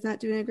feel like he's not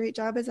doing a great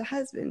job as a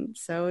husband.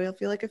 So he'll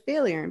feel like a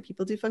failure, and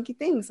people do funky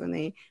things when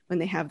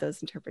they have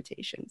those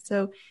interpretations.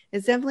 So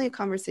it's definitely a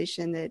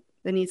conversation that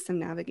needs some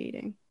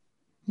navigating.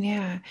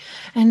 Yeah.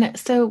 And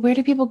so where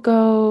do people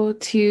go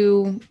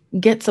to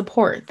get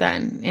support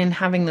then in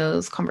having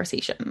those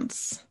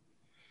conversations?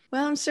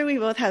 Well, I'm sure we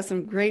both have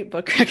some great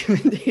book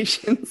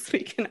recommendations we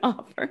can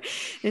offer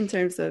in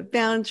terms of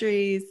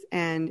boundaries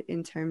and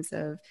in terms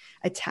of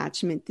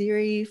attachment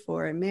theory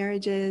for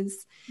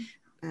marriages.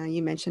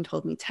 You mentioned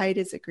Hold Me Tight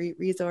is a great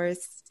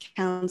resource,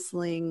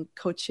 counseling,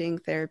 coaching,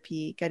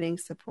 therapy, getting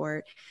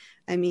support.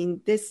 I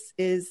mean, this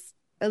is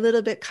a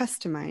little bit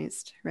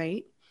customized,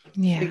 right?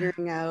 Yeah.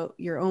 figuring out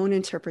your own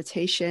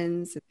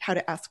interpretations, how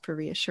to ask for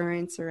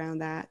reassurance around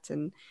that.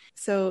 And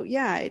so,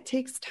 yeah, it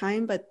takes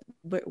time, but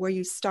where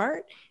you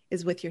start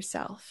is with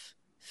yourself,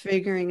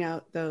 figuring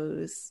out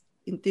those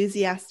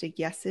enthusiastic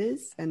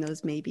yeses and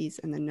those maybes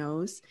and the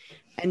nos,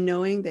 and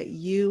knowing that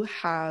you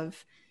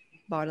have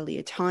bodily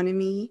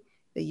autonomy,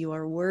 that you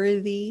are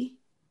worthy,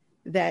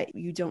 that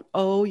you don't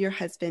owe your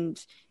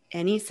husband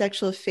any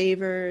sexual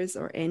favors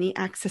or any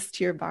access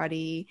to your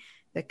body,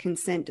 that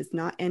consent does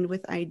not end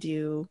with I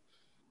do.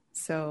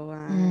 So,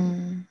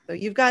 so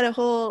you've got a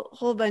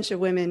whole bunch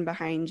of women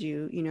behind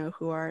you, you know,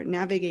 who are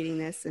navigating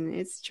this, and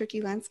it's a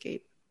tricky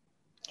landscape.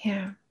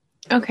 Yeah.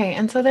 Okay.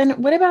 And so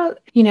then what about,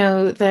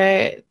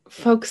 the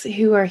folks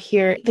who are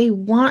here, they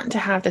want to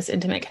have this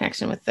intimate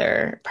connection with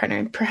their partner,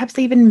 and perhaps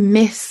they even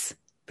miss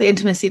the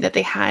intimacy that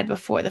they had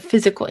before, the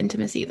physical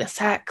intimacy, the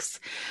sex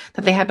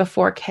that they had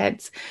before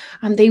kids.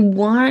 They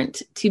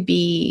want to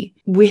be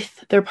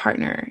with their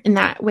partner in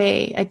that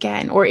way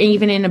again, or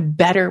even in a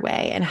better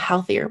way and a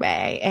healthier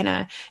way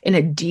and in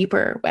a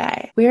deeper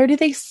way. Where do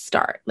they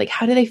start? Like,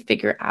 how do they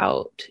figure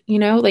out,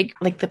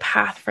 like the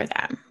path for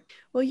them?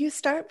 Well, you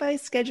start by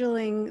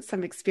scheduling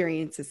some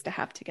experiences to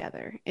have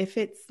together. If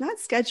it's not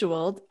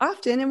scheduled,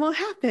 often it will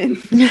happen.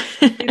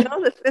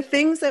 The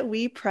things that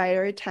we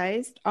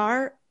prioritized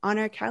are on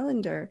our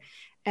calendar.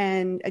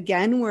 And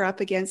again, we're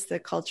up against the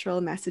cultural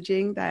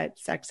messaging that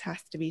sex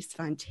has to be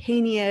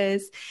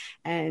spontaneous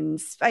and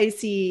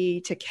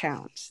spicy to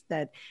count,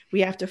 that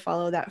we have to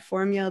follow that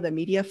formula, the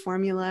media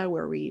formula,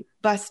 where we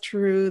bust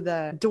through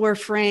the door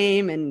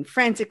frame and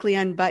frantically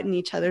unbutton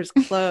each other's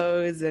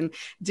clothes and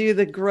do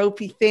the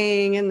gropey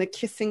thing and the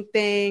kissing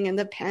thing and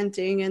the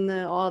panting and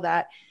all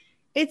that.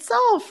 It's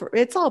all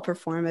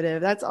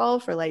performative. That's all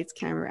for lights,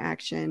 camera,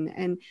 action.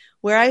 And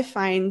where I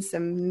find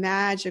some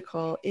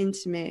magical,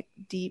 intimate,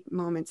 deep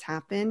moments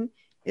happen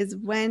is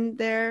when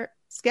they're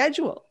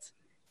scheduled.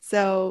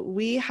 So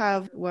we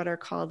have what are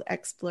called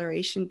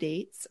exploration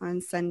dates on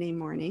Sunday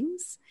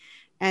mornings,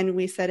 and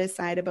we set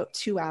aside about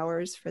 2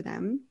 hours for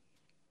them.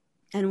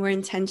 And we're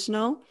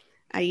intentional.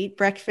 I eat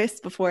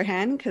breakfast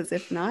beforehand, because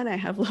if not, I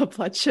have low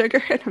blood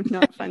sugar and I'm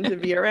not fun to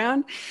be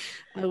around.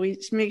 We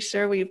make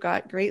sure we've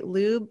got great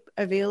lube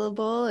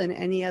available and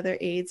any other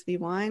aids we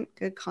want,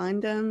 good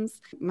condoms.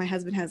 My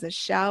husband has a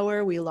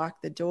shower. We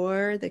lock the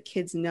door. The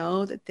kids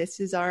know that this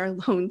is our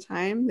alone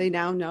time. They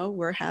now know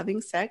we're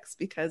having sex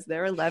because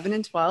they're 11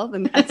 and 12,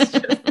 and that's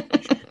just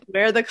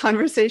where the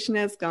conversation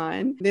has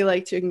gone. They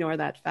like to ignore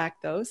that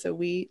fact, though, so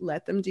we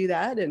let them do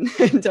that and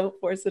don't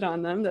force it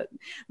on them that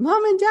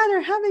mom and dad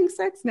are having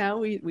sex now.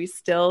 We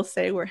still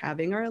say we're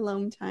having our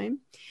alone time.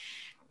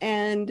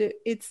 And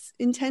it's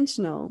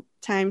intentional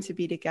time to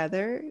be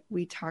together.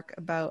 We talk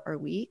about our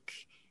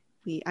week.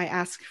 I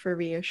ask for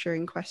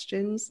reassuring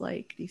questions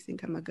like, do you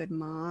think I'm a good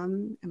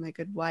mom? Am I a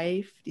good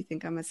wife? Do you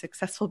think I'm a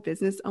successful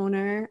business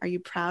owner? Are you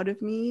proud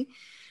of me?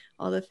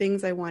 All the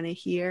things I want to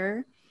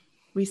hear.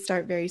 We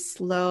start very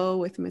slow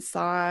with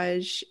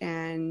massage,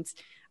 and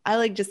I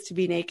like just to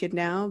be naked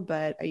now,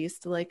 but I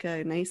used to like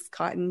a nice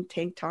cotton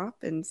tank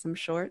top and some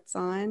shorts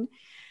on.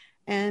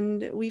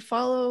 And we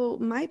follow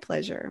my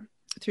pleasure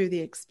through the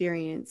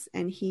experience,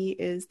 and he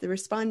is the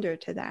responder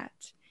to that.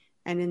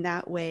 And in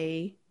that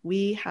way,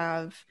 we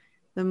have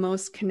the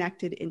most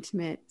connected,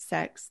 intimate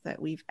sex that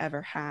we've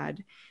ever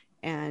had.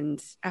 And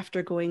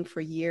after going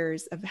for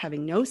years of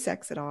having no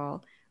sex at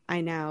all, I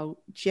now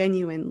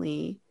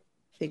genuinely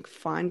think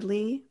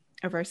fondly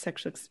of our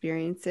sexual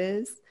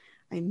experiences.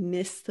 I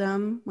miss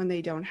them when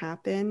they don't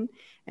happen.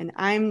 And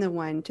I'm the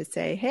one to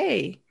say,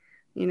 hey,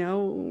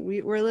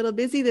 we're a little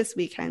busy this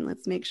weekend.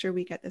 Let's make sure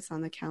we get this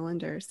on the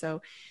calendar.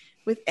 So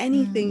with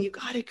anything, you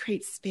got to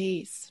create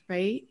space,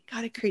 right?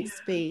 Got to create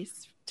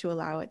space to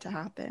allow it to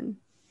happen.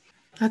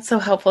 That's so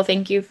helpful.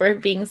 Thank you for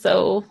being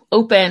so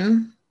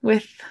open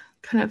with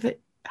kind of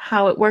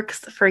how it works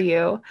for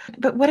you.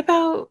 But what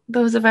about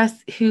those of us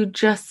who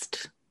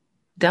just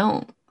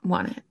don't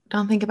want it,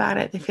 don't think about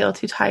it? They feel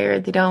too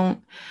tired.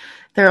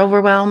 They're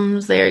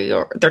overwhelmed.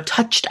 They're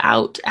touched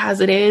out as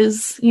it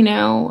is,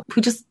 who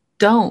just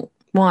don't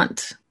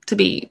want to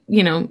be,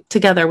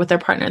 together with their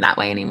partner that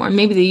way anymore.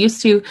 Maybe they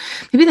used to,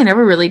 maybe they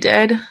never really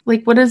did.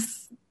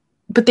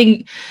 But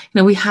they,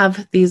 we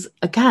have these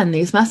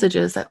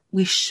messages that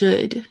we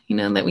should,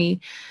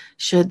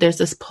 there's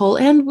this pull,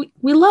 and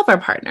we love our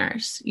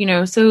partners,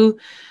 so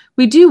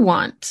we do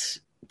want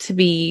to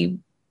be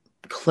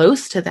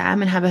close to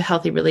them and have a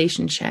healthy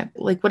relationship.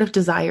 Like, what if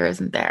desire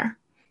isn't there?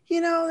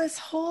 This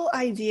whole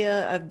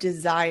idea of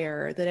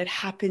desire, that it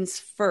happens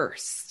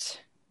first,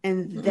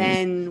 and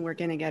then we're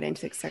going to get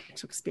into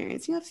sexual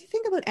experience. If you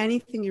think about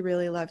anything you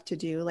really love to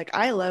do, like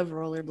I love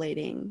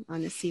rollerblading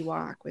on the sea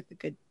walk with a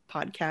good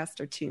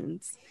podcast or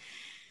tunes.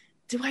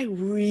 Do I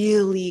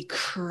really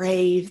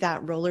crave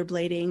that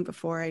rollerblading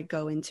before I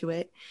go into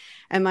it?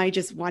 Am I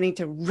just wanting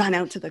to run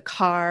out to the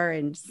car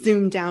and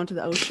zoom down to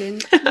the ocean?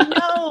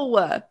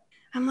 No.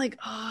 I'm like,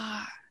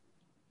 I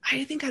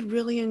think I'd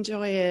really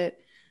enjoy it.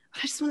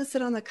 I just want to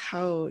sit on the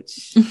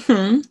couch.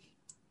 Mm-hmm.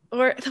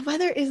 Or the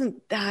weather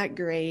isn't that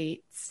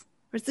great.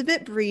 or it's a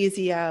bit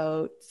breezy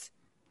out,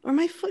 or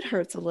my foot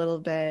hurts a little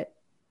bit.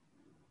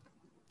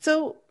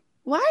 So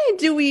why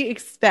do we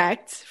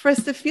expect for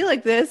us to feel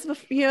like this,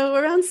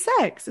 around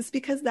sex? It's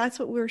because that's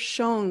what we're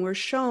shown. We're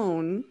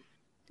shown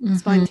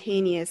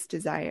spontaneous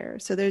desire.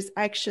 So there's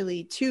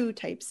actually two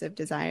types of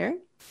desire.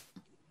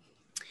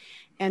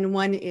 And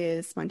one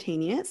is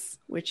spontaneous,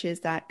 which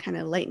is that kind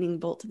of lightning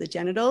bolt to the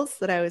genitals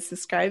that I was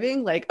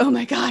describing. Like, oh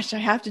my gosh, I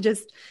have to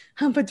just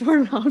hump a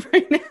doorknob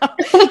right now.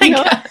 Oh my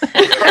God.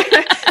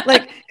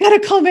 Like, gotta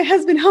call my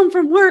husband home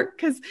from work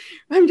because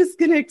I'm just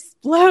going to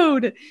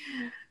explode.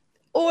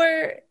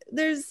 Or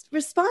there's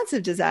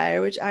responsive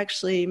desire, which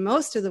actually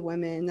most of the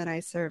women that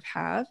I serve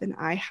have, and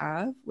I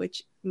have,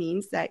 which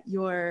means that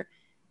your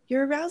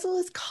arousal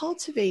is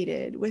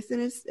cultivated within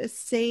a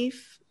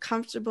safe,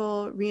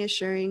 comfortable,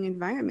 reassuring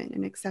environment,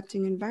 an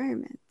accepting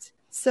environment.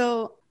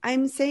 So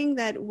I'm saying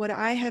that what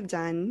I have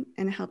done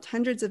and helped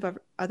hundreds of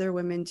other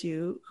women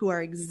do who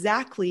are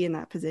exactly in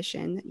that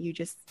position that you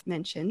just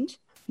mentioned,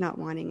 not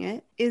wanting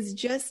it, is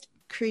just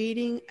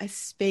creating a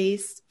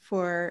space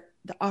for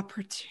the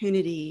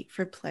opportunity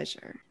for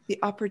pleasure, the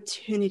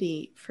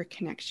opportunity for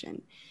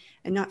connection,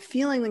 and not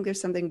feeling like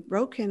there's something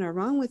broken or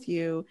wrong with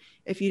you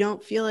if you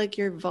don't feel like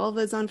your vulva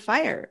is on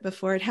fire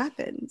before it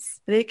happens.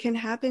 That it can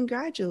happen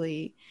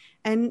gradually.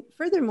 And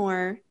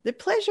furthermore, the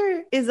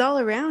pleasure is all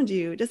around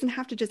you. It doesn't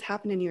have to just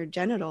happen in your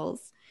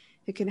genitals.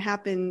 It can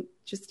happen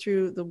just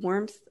through the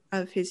warmth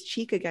of his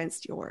cheek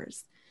against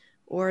yours,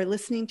 or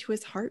listening to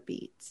his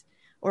heartbeat,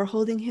 or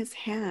holding his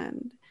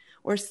hand,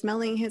 or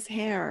smelling his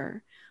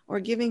hair, or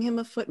giving him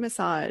a foot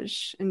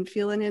massage and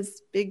feeling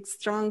his big,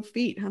 strong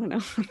feet. I don't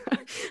know.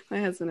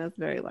 My husband has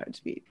very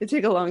large feet. It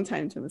take a long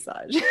time to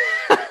massage.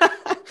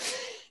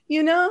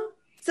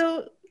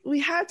 So we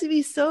have to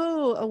be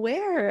so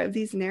aware of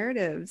these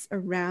narratives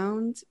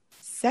around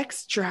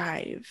sex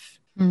drive.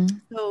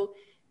 So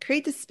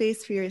create the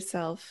space for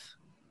yourself.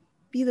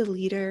 Be the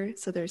leader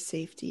so there's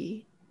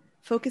safety.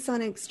 Focus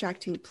on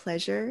extracting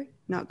pleasure,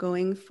 not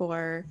going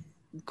for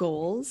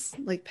goals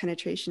like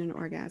penetration and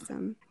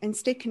orgasm, and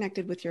stay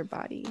connected with your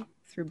body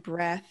through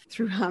breath,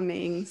 through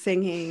humming,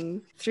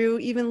 singing, through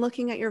even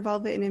looking at your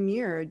vulva in a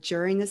mirror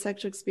during the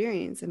sexual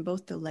experience, and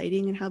both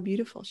delighting in how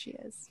beautiful she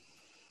is.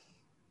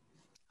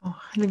 Oh,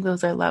 I think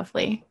those are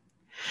lovely.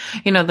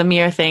 The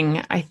mirror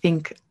thing, I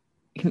think,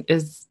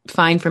 is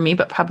fine for me,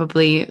 but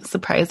probably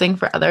surprising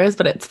for others.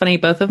 But it's funny,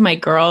 both of my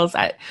girls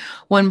at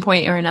one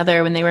point or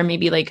another, when they were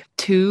maybe like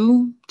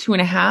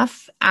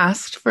 2.5,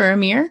 asked for a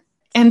mirror.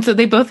 And so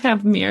they both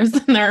have mirrors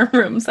in their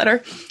rooms that are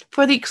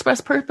for the express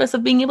purpose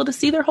of being able to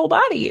see their whole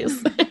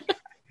bodies.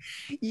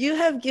 You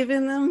have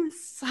given them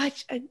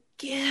such a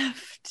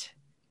gift.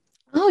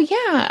 Oh,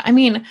 yeah. I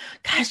mean,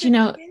 gosh,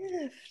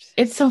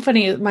 it's so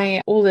funny.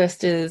 My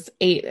oldest is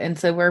 8. And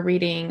so we're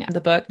reading the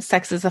book,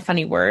 Sex is a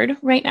Funny Word,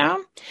 right now.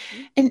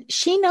 And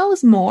she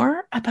knows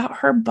more about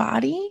her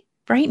body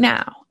right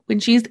now when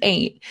she's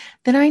 8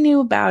 than I knew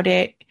about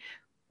it,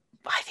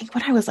 I think,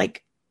 when I was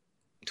like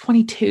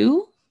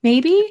 22,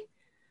 maybe.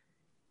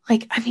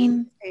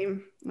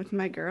 Same with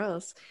my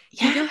girls.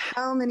 Yeah. You know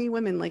how many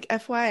women, like,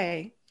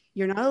 FYI,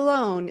 you're not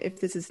alone if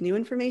this is new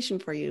information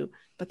for you,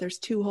 but there's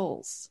 2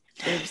 holes.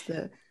 There's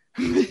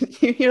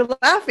you're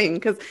laughing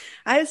because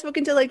I have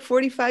spoken to like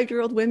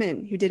 45-year-old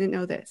women who didn't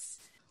know this.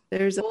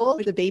 There's a hole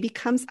where the baby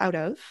comes out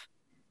of.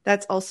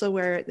 That's also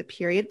where the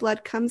period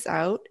blood comes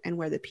out and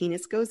where the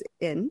penis goes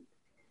in.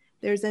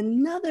 There's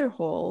another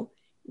hole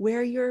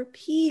where your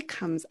pee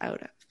comes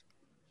out of,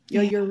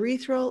 your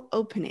urethral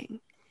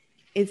opening.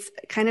 It's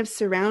kind of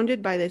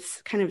surrounded by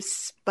this kind of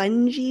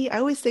spongy, I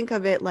always think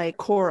of it like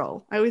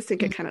coral. I always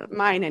think it kind of,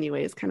 mine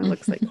anyways, kind of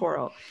looks like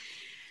coral.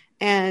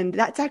 And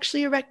that's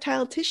actually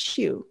erectile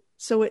tissue.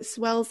 So it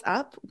swells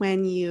up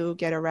when you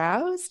get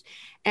aroused,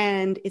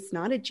 and it's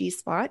not a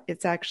G-spot.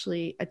 It's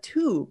actually a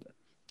tube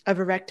of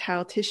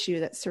erectile tissue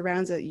that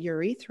surrounds a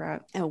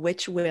urethra,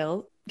 which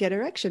will get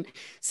erection.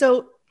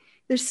 So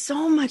there's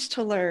so much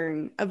to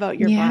learn about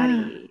your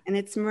body, and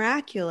it's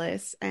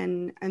miraculous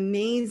and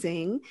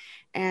amazing.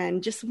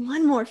 And just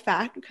one more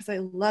fact, because I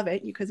love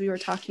it, because we were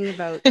talking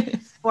about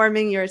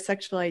forming your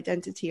sexual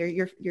identity, or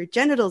your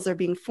genitals are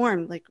being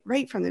formed like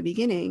right from the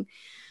beginning.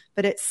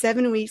 But at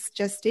 7 weeks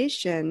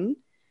gestation,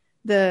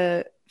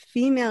 the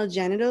female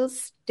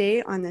genitals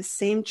stay on the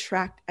same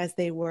track as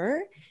they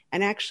were.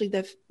 And actually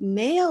the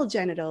male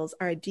genitals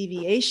are a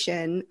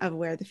deviation of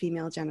where the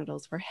female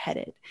genitals were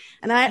headed.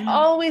 And I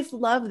always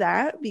love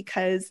that,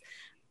 because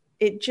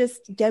it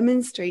just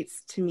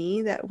demonstrates to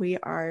me that we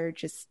are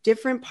just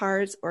different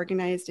parts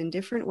organized in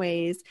different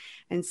ways.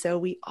 And so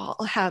we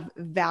all have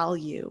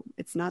value.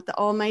 It's not the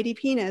almighty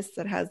penis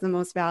that has the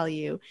most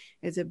value,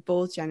 is it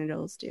both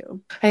genitals do.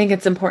 I think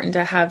it's important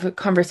to have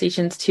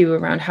conversations too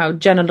around how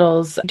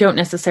genitals don't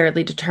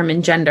necessarily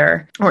determine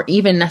gender or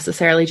even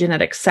necessarily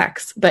genetic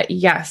sex. But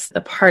yes,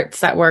 the parts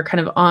that were kind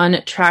of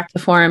on track to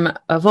form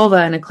a vulva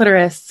and a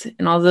clitoris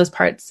and all those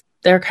parts,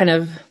 they're kind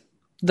of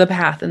the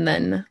path. And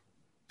then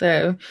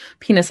the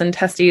penis and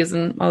testes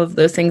and all of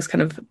those things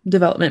kind of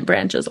development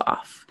branches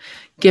off,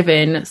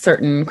 given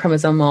certain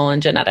chromosomal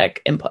and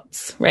genetic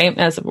inputs, right,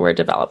 as we're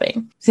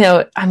developing.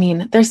 So, I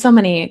mean, there's so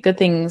many good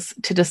things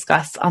to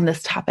discuss on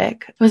this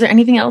topic. Was there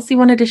anything else you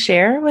wanted to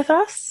share with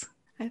us?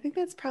 I think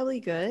that's probably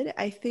good.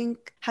 I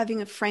think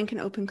having a frank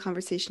and open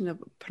conversation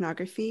of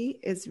pornography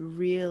is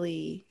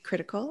really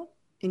critical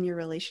in your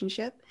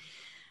relationship.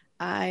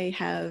 I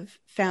have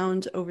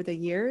found over the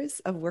years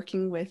of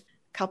working with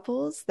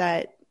couples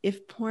that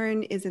if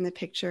porn is in the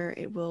picture,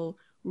 it will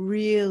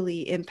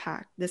really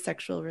impact the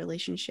sexual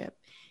relationship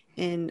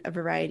in a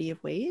variety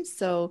of ways.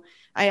 So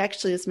I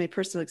actually, as my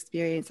personal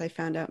experience, I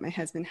found out my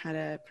husband had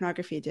a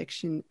pornography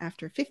addiction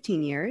after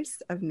 15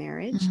 years of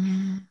marriage.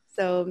 Mm-hmm.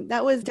 So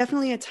that was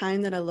definitely a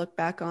time that I look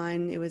back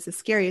on. It was the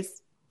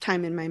scariest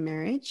time in my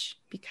marriage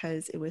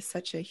because it was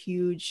such a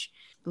huge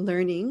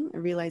learning, a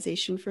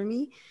realization for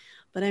me.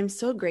 But I'm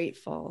so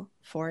grateful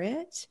for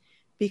it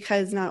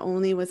because not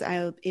only was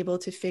I able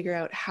to figure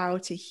out how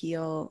to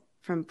heal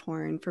from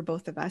porn for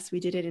both of us,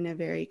 we did it in a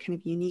very kind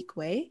of unique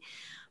way,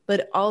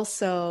 but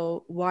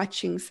also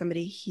watching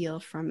somebody heal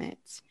from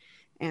it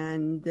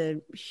and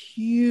the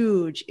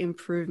huge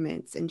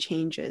improvements and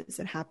changes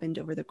that happened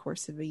over the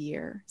course of a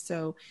year.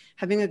 So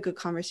having a good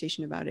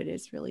conversation about it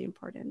is really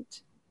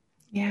important.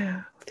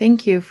 Yeah,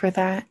 thank you for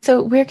that.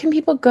 So where can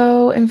people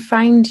go and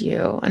find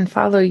you and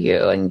follow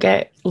you and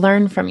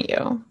learn from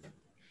you?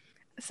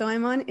 So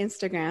I'm on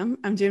Instagram.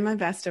 I'm doing my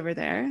best over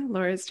there.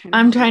 Laura's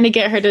trying to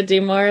get her to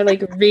do more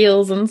like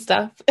reels and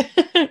stuff.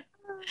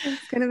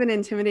 It's kind of an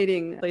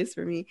intimidating place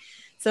for me.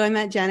 So I'm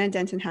at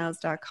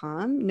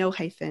jannadentonhouse.com, no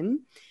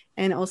hyphen.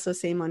 And also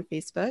same on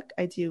Facebook.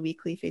 I do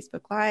weekly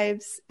Facebook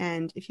Lives.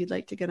 And if you'd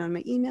like to get on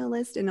my email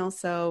list and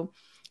also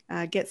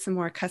get some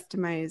more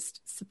customized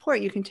support,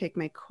 you can take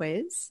my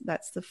quiz.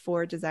 That's the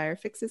 4 Desire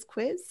Fixes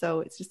quiz. So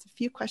it's just a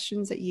few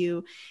questions that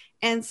you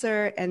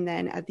answer. And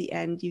then at the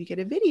end, you get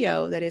a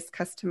video that is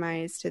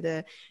customized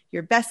to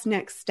your best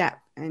next step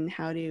and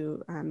how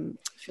to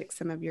fix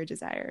some of your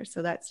desires.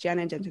 So that's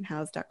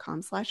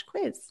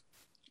jannadentonhouse.com/quiz.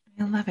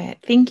 I love it.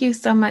 Thank you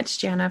so much,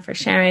 Janna, for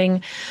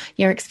sharing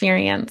your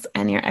experience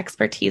and your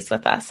expertise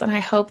with us. And I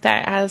hope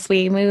that as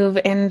we move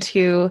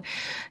into,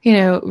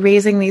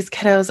 raising these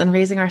kiddos and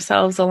raising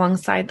ourselves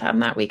alongside them,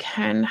 that we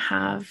can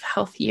have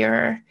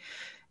healthier,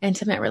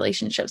 intimate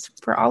relationships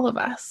for all of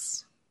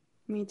us.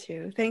 Me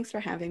too. Thanks for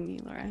having me,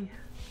 Laura.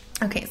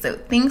 Okay, so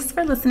thanks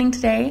for listening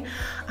today.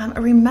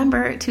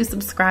 Remember to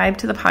subscribe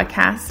to the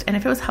podcast. And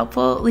if it was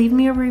helpful, leave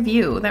me a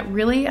review. That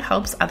really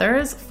helps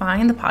others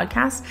find the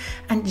podcast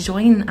and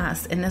join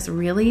us in this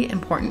really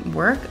important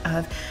work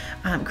of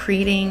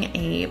creating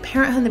a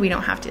parenthood that we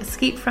don't have to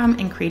escape from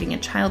and creating a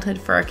childhood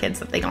for our kids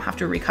that they don't have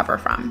to recover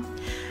from.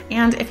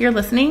 And if you're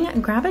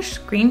listening, grab a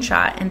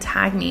screenshot and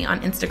tag me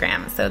on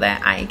Instagram so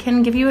that I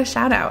can give you a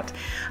shout out.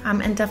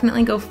 And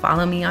definitely go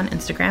follow me on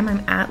Instagram.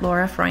 I'm at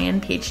Laura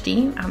Froyen,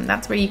 PhD.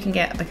 That's where you can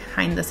get a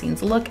behind the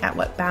scenes look at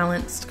what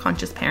balanced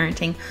conscious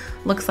parenting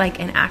looks like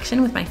in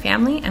action with my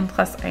family. And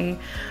plus I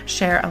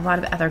share a lot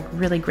of other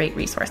really great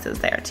resources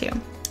there too.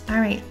 All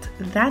right,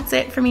 that's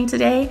it for me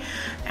today.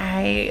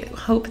 I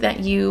hope that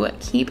you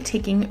keep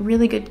taking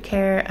really good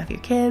care of your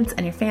kids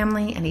and your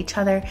family and each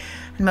other,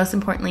 and most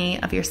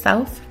importantly, of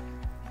yourself.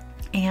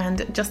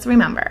 And just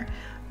remember,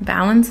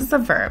 balance is a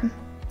verb,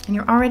 and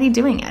you're already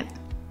doing it.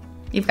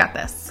 You've got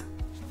this.